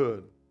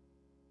childhood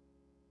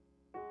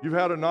you've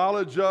had a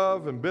knowledge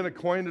of and been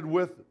acquainted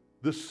with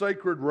the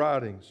sacred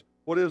writings.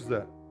 What is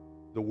that?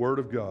 The Word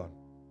of God.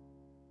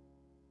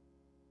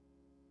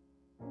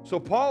 So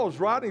Paul is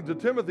writing to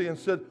Timothy and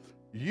said,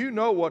 you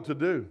know what to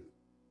do.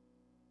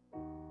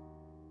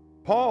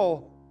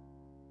 Paul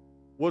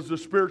was the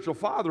spiritual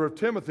father of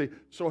Timothy,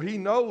 so he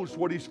knows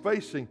what he's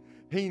facing.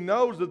 He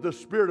knows that the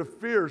spirit of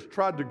fear has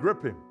tried to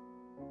grip him.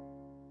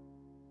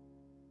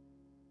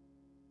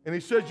 And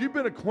he says, you've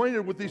been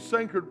acquainted with these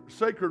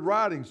sacred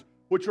writings,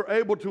 which are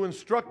able to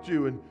instruct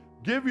you and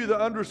give you the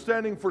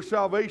understanding for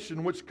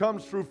salvation, which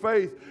comes through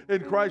faith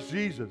in Christ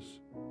Jesus.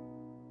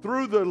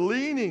 Through the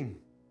leaning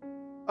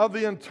of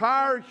the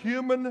entire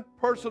human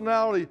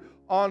personality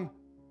on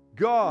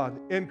God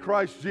in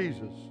Christ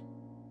Jesus.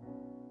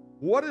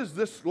 What is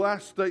this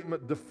last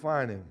statement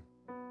defining?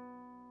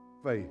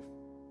 Faith.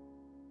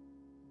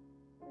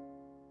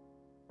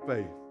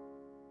 Faith.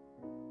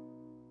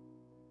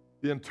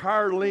 The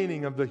entire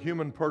leaning of the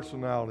human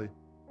personality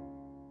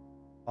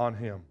on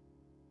Him.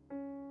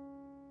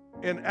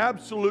 In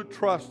absolute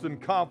trust and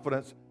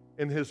confidence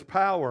in His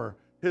power,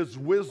 His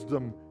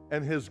wisdom,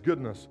 and His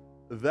goodness.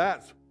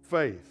 That's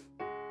faith.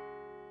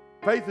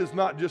 Faith is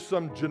not just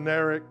some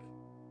generic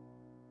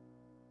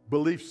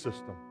belief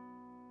system.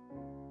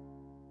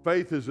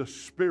 Faith is a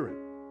spirit.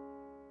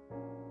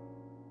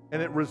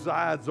 And it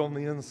resides on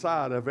the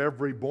inside of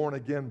every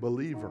born-again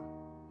believer.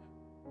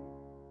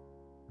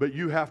 But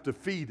you have to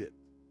feed it.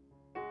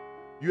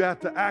 You have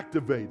to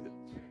activate it.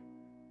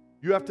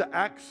 You have to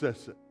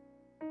access it.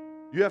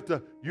 You have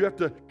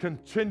to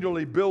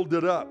continually build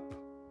it up.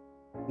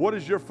 What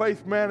does your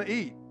faith man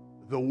eat?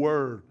 The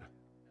Word.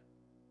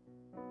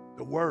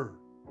 The Word.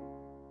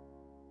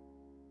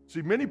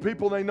 See, many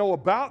people, they know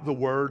about the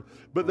Word,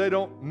 but they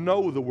don't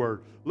know the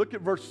Word. Look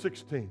at verse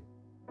 16.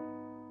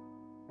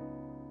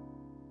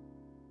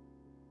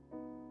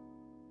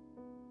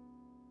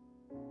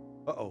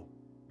 Uh-oh.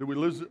 Did we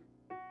lose it?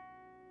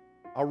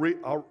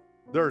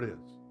 There it is.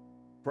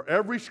 For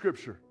every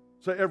Scripture.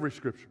 Say every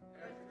Scripture.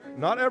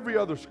 Not every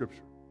other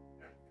Scripture.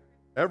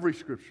 Every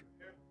Scripture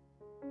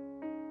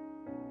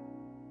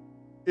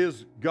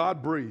is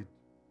God-breathed.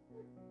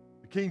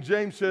 The King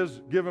James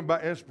says given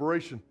by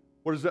inspiration.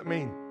 What does that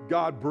mean?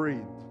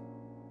 God-breathed.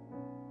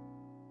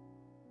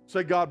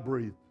 Say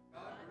God-breathed.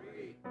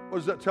 God-breathed. What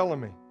is that telling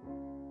me?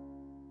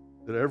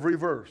 That every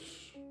verse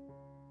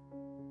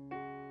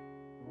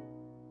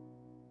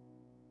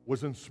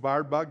was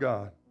inspired by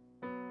God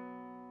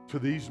to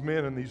these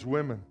men and these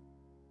women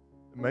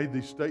that made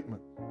these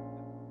statements.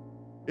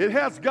 It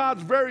has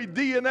God's very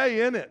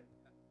DNA in it.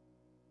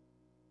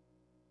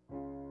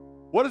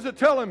 What is it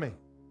telling me?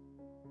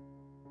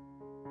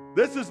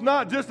 This is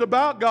not just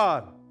about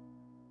God.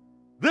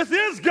 This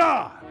is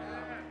God.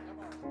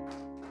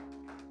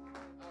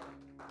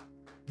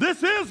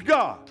 This is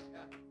God.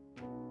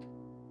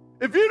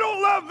 If you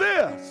don't love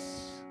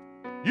this,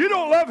 you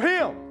don't love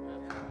Him.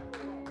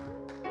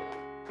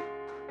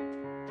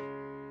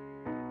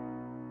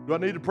 Do I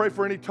need to pray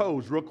for any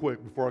toes real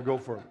quick before I go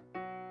further?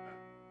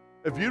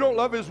 If you don't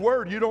love His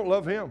Word, you don't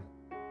love Him.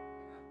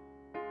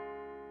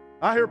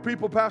 I hear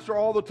people, Pastor,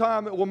 all the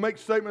time that will make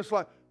statements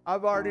like,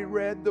 I've already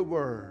read the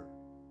Word.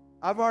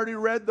 I've already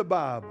read the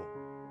Bible.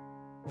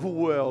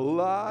 Well,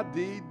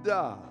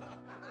 la-dee-da.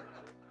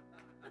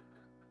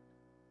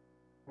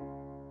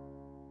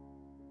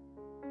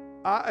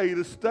 I ate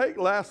a steak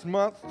last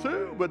month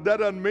too, but that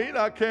doesn't mean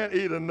I can't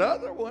eat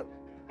another one.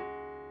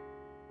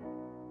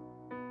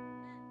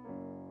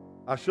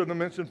 I shouldn't have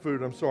mentioned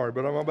food, I'm sorry,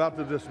 but I'm about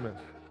to dismiss.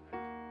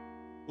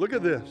 Look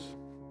at this.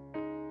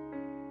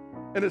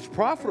 And it's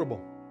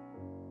profitable.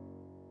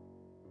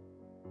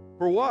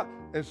 For what?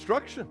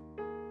 Instruction.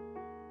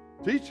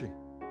 Teaching.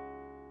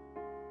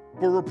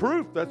 For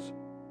reproof, that's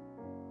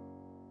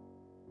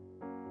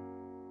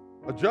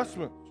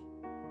adjustments.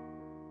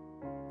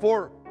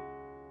 For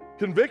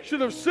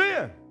conviction of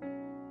sin.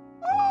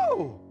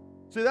 Oh!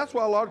 See, that's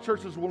why a lot of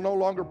churches will no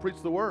longer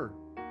preach the Word,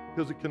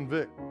 because it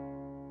convicts.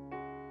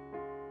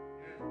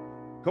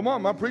 Come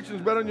on, my preaching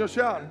is better than your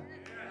shouting.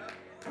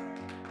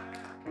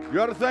 You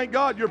got to thank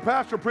God your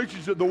pastor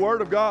preaches the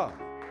Word of God.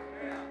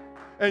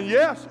 And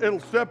yes,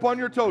 it'll step on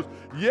your toes.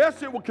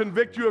 Yes, it will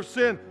convict you of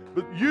sin,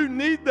 but you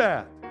need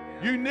that.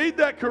 You need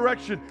that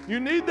correction.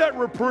 You need that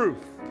reproof.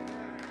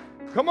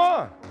 Come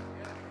on.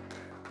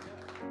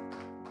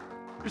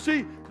 You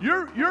see,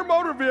 your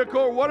motor vehicle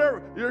or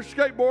whatever, your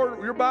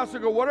skateboard, your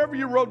bicycle, whatever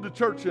you rode to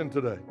church in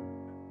today,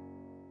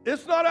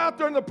 it's not out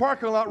there in the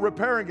parking lot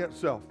repairing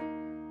itself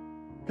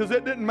because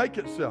it didn't make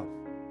itself.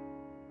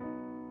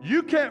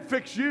 You can't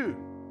fix you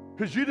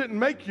because you didn't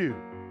make you.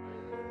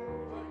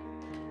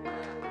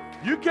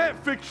 You can't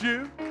fix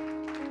you.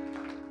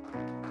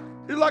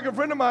 It's like a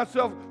friend of mine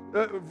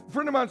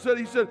said,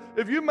 he said,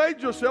 if you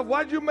made yourself,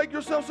 why did you make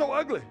yourself so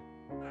ugly?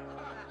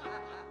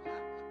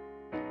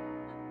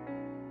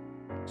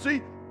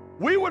 See,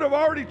 we would have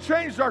already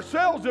changed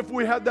ourselves if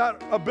we had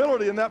that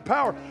ability and that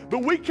power,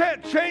 but we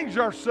can't change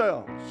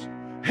ourselves.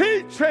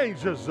 He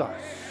changes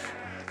us.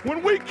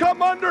 When we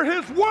come under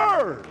His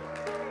Word,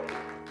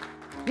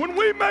 when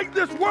we make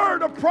this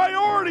Word a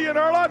priority in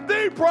our life,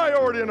 the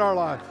priority in our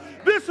life,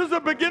 this is the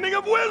beginning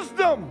of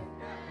wisdom,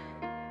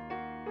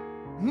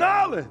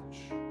 knowledge.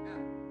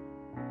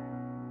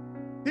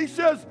 He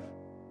says,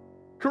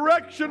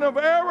 correction of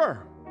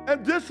error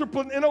and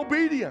discipline in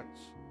obedience,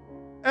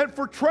 and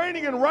for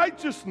training in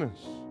righteousness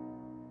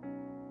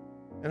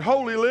and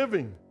holy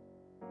living,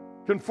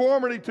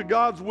 conformity to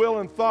God's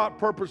will in thought,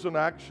 purpose, and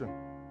action.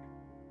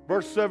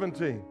 Verse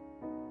 17,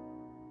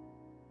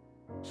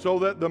 so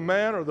that the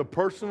man or the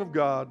person of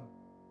God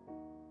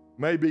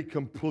may be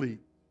complete.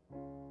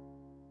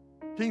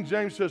 King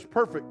James says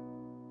perfect.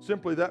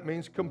 Simply that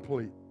means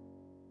complete.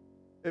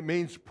 It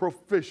means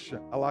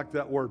proficient. I like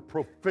that word,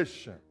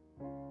 proficient.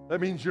 That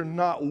means you're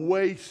not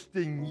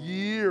wasting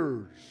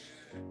years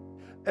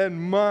and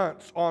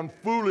months on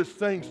foolish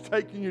things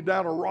taking you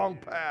down a wrong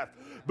path,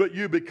 but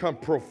you become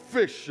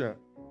proficient.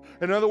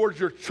 In other words,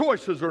 your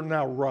choices are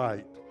now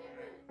right.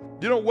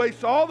 You don't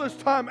waste all this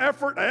time,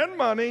 effort, and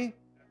money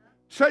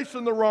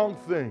chasing the wrong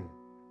thing,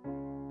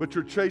 but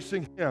you're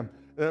chasing Him,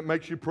 and it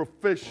makes you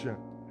proficient,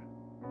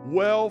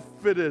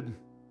 well-fitted,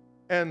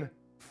 and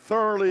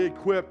thoroughly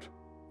equipped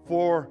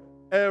for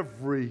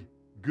every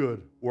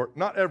good work.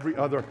 Not every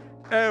other,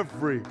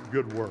 every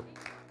good work.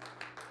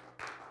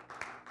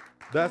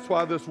 That's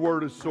why this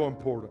word is so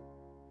important.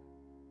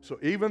 So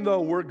even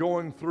though we're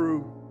going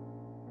through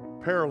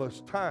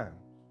perilous times,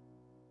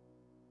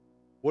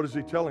 what is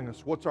he telling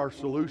us? What's our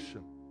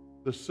solution?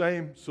 The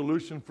same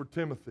solution for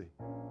Timothy.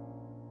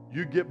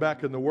 You get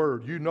back in the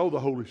Word. You know the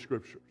Holy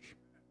Scriptures.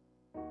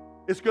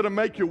 It's going to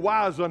make you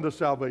wise unto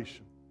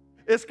salvation.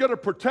 It's going to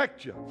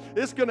protect you.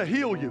 It's going to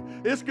heal you.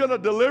 It's going to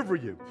deliver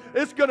you.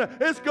 It's going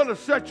to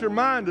set your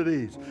mind at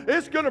ease.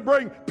 It's going to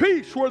bring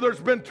peace where there's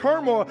been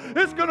turmoil.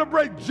 It's going to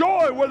bring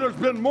joy where there's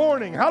been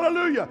mourning.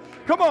 Hallelujah.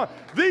 Come on.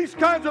 These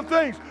kinds of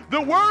things.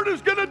 The Word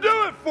is going to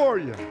do it for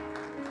you.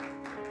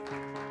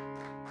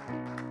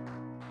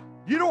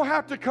 You don't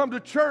have to come to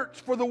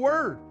church for the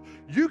Word.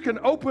 You can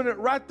open it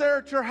right there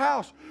at your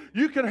house.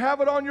 You can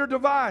have it on your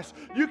device.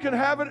 You can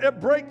have it at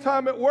break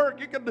time at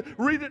work. You can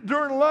read it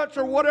during lunch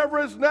or whatever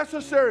is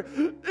necessary.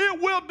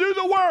 It will do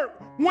the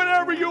work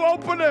whenever you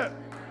open it.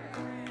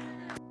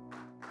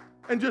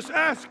 And just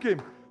ask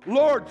Him,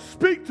 Lord,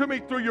 speak to me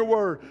through your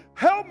Word.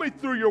 Help me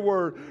through your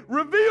Word.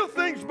 Reveal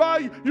things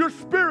by your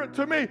Spirit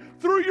to me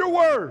through your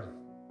Word.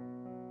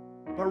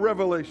 By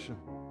revelation.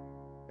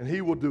 And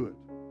He will do it.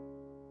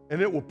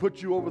 And it will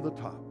put you over the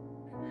top.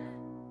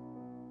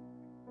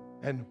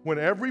 And when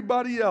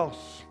everybody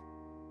else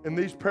in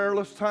these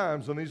perilous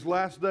times and these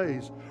last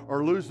days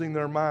are losing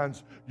their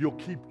minds, you'll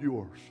keep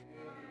yours.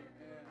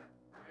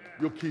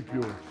 You'll keep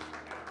yours.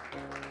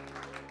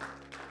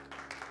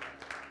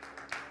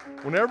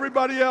 When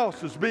everybody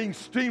else is being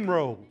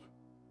steamrolled,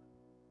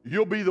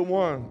 you'll be the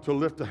one to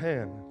lift a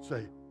hand and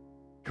say,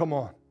 come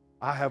on,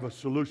 I have a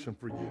solution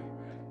for you.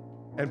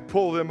 And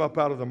pull them up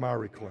out of the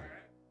miry clay.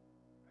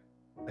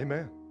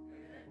 Amen.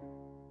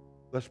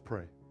 Let's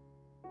pray.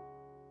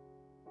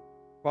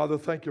 Father,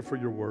 thank you for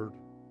your word.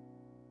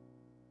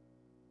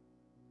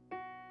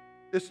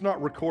 It's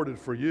not recorded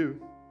for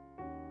you.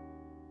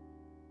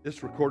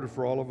 It's recorded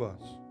for all of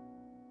us.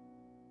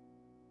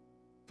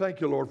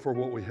 Thank you, Lord, for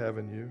what we have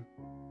in you.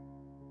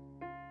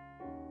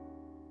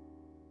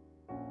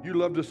 You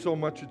loved us so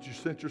much that you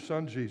sent your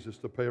son Jesus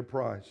to pay a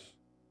price,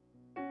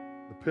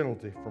 the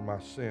penalty for my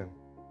sin.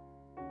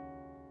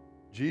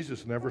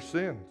 Jesus never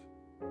sinned.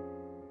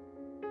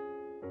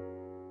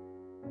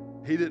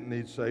 He didn't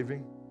need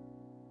saving.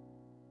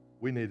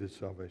 We needed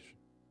salvation.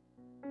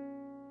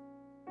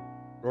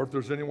 Or if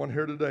there's anyone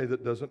here today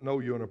that doesn't know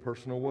you in a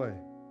personal way,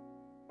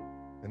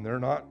 and they're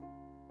not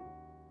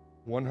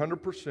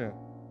 100%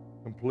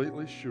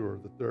 completely sure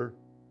that they're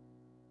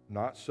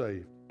not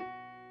saved,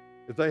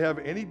 if they have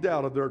any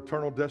doubt of their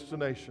eternal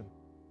destination,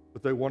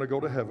 but they want to go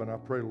to heaven, I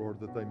pray, Lord,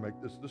 that they make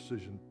this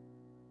decision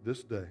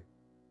this day.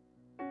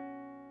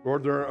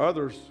 Lord, there are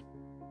others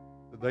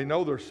that they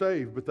know they're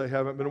saved, but they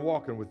haven't been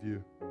walking with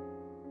you.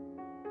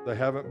 They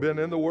haven't been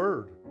in the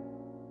Word.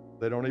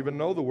 They don't even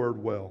know the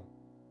Word well.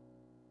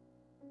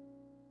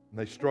 And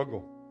they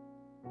struggle.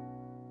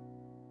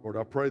 Lord,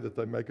 I pray that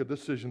they make a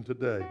decision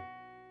today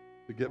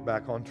to get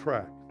back on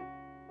track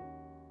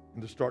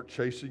and to start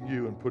chasing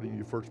you and putting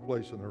you first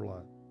place in their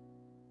life.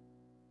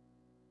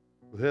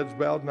 With heads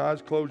bowed and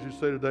eyes closed, you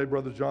say today,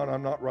 Brother John,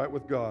 I'm not right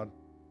with God.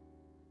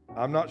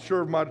 I'm not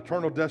sure of my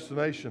eternal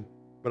destination,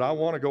 but I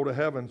want to go to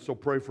heaven, so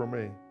pray for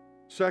me.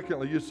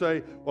 Secondly, you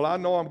say, well, I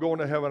know I'm going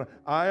to heaven.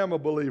 I am a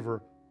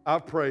believer.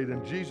 I've prayed,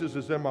 and Jesus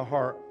is in my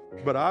heart,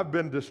 but I've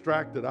been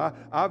distracted.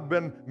 I've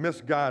been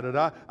misguided.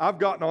 I've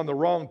gotten on the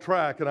wrong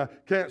track, and I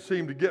can't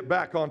seem to get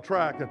back on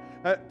track.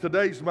 And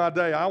today's my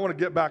day. I want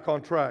to get back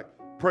on track.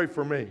 Pray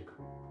for me.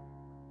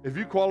 If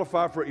you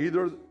qualify for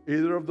either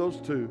of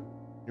those two,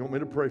 you want me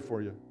to pray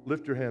for you,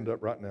 lift your hand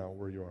up right now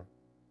where you are.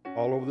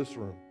 All over this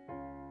room.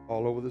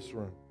 All over this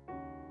room.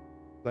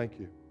 Thank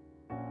you.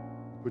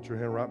 Put your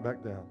hand right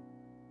back down.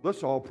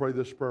 Let's all pray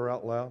this prayer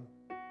out loud.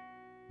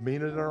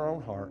 Mean it in our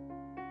own heart.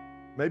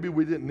 Maybe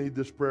we didn't need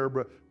this prayer,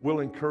 but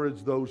we'll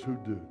encourage those who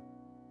do.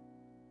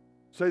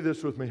 Say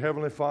this with me.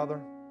 Heavenly Father,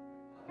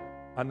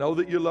 I know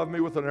that you love me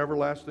with an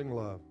everlasting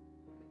love.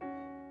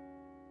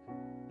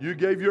 You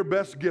gave your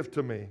best gift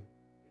to me,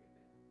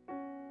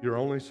 your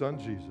only Son,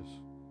 Jesus.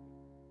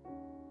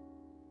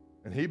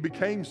 And he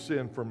became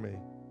sin for me.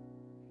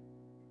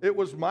 It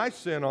was my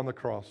sin on the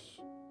cross.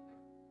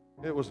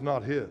 It was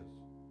not his.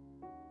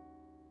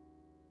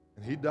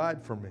 And he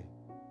died for me.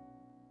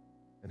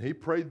 And he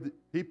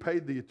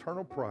paid the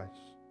eternal price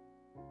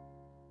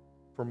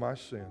for my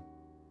sin.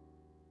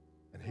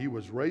 And he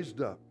was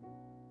raised up.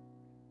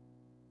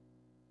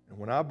 And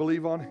when I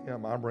believe on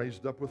him, I'm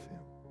raised up with him.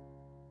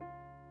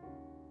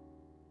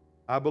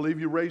 I believe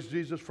you raised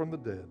Jesus from the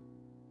dead.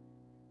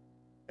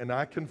 And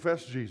I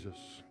confess Jesus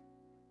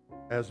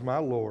as my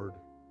Lord.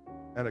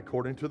 And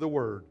according to the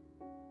word,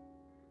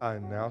 I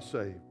am now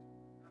saved.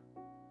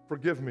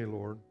 Forgive me,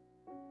 Lord,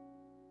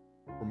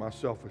 for my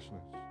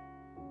selfishness.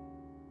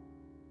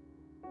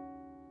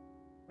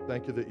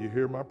 Thank you that you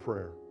hear my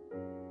prayer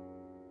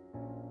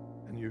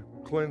and you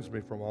cleanse me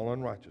from all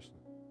unrighteousness.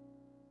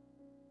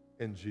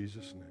 In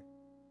Jesus'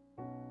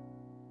 name.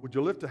 Would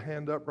you lift a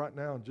hand up right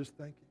now and just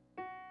thank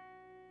you?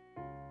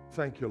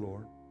 Thank you,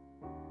 Lord.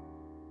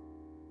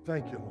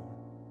 Thank you, Lord.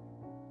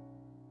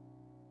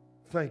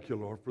 Thank you,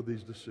 Lord, for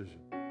these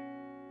decisions.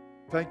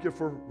 Thank you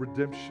for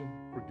redemption,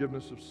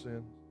 forgiveness of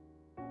sins.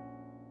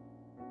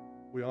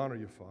 We honor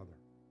you, Father.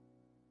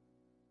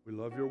 We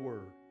love your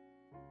word.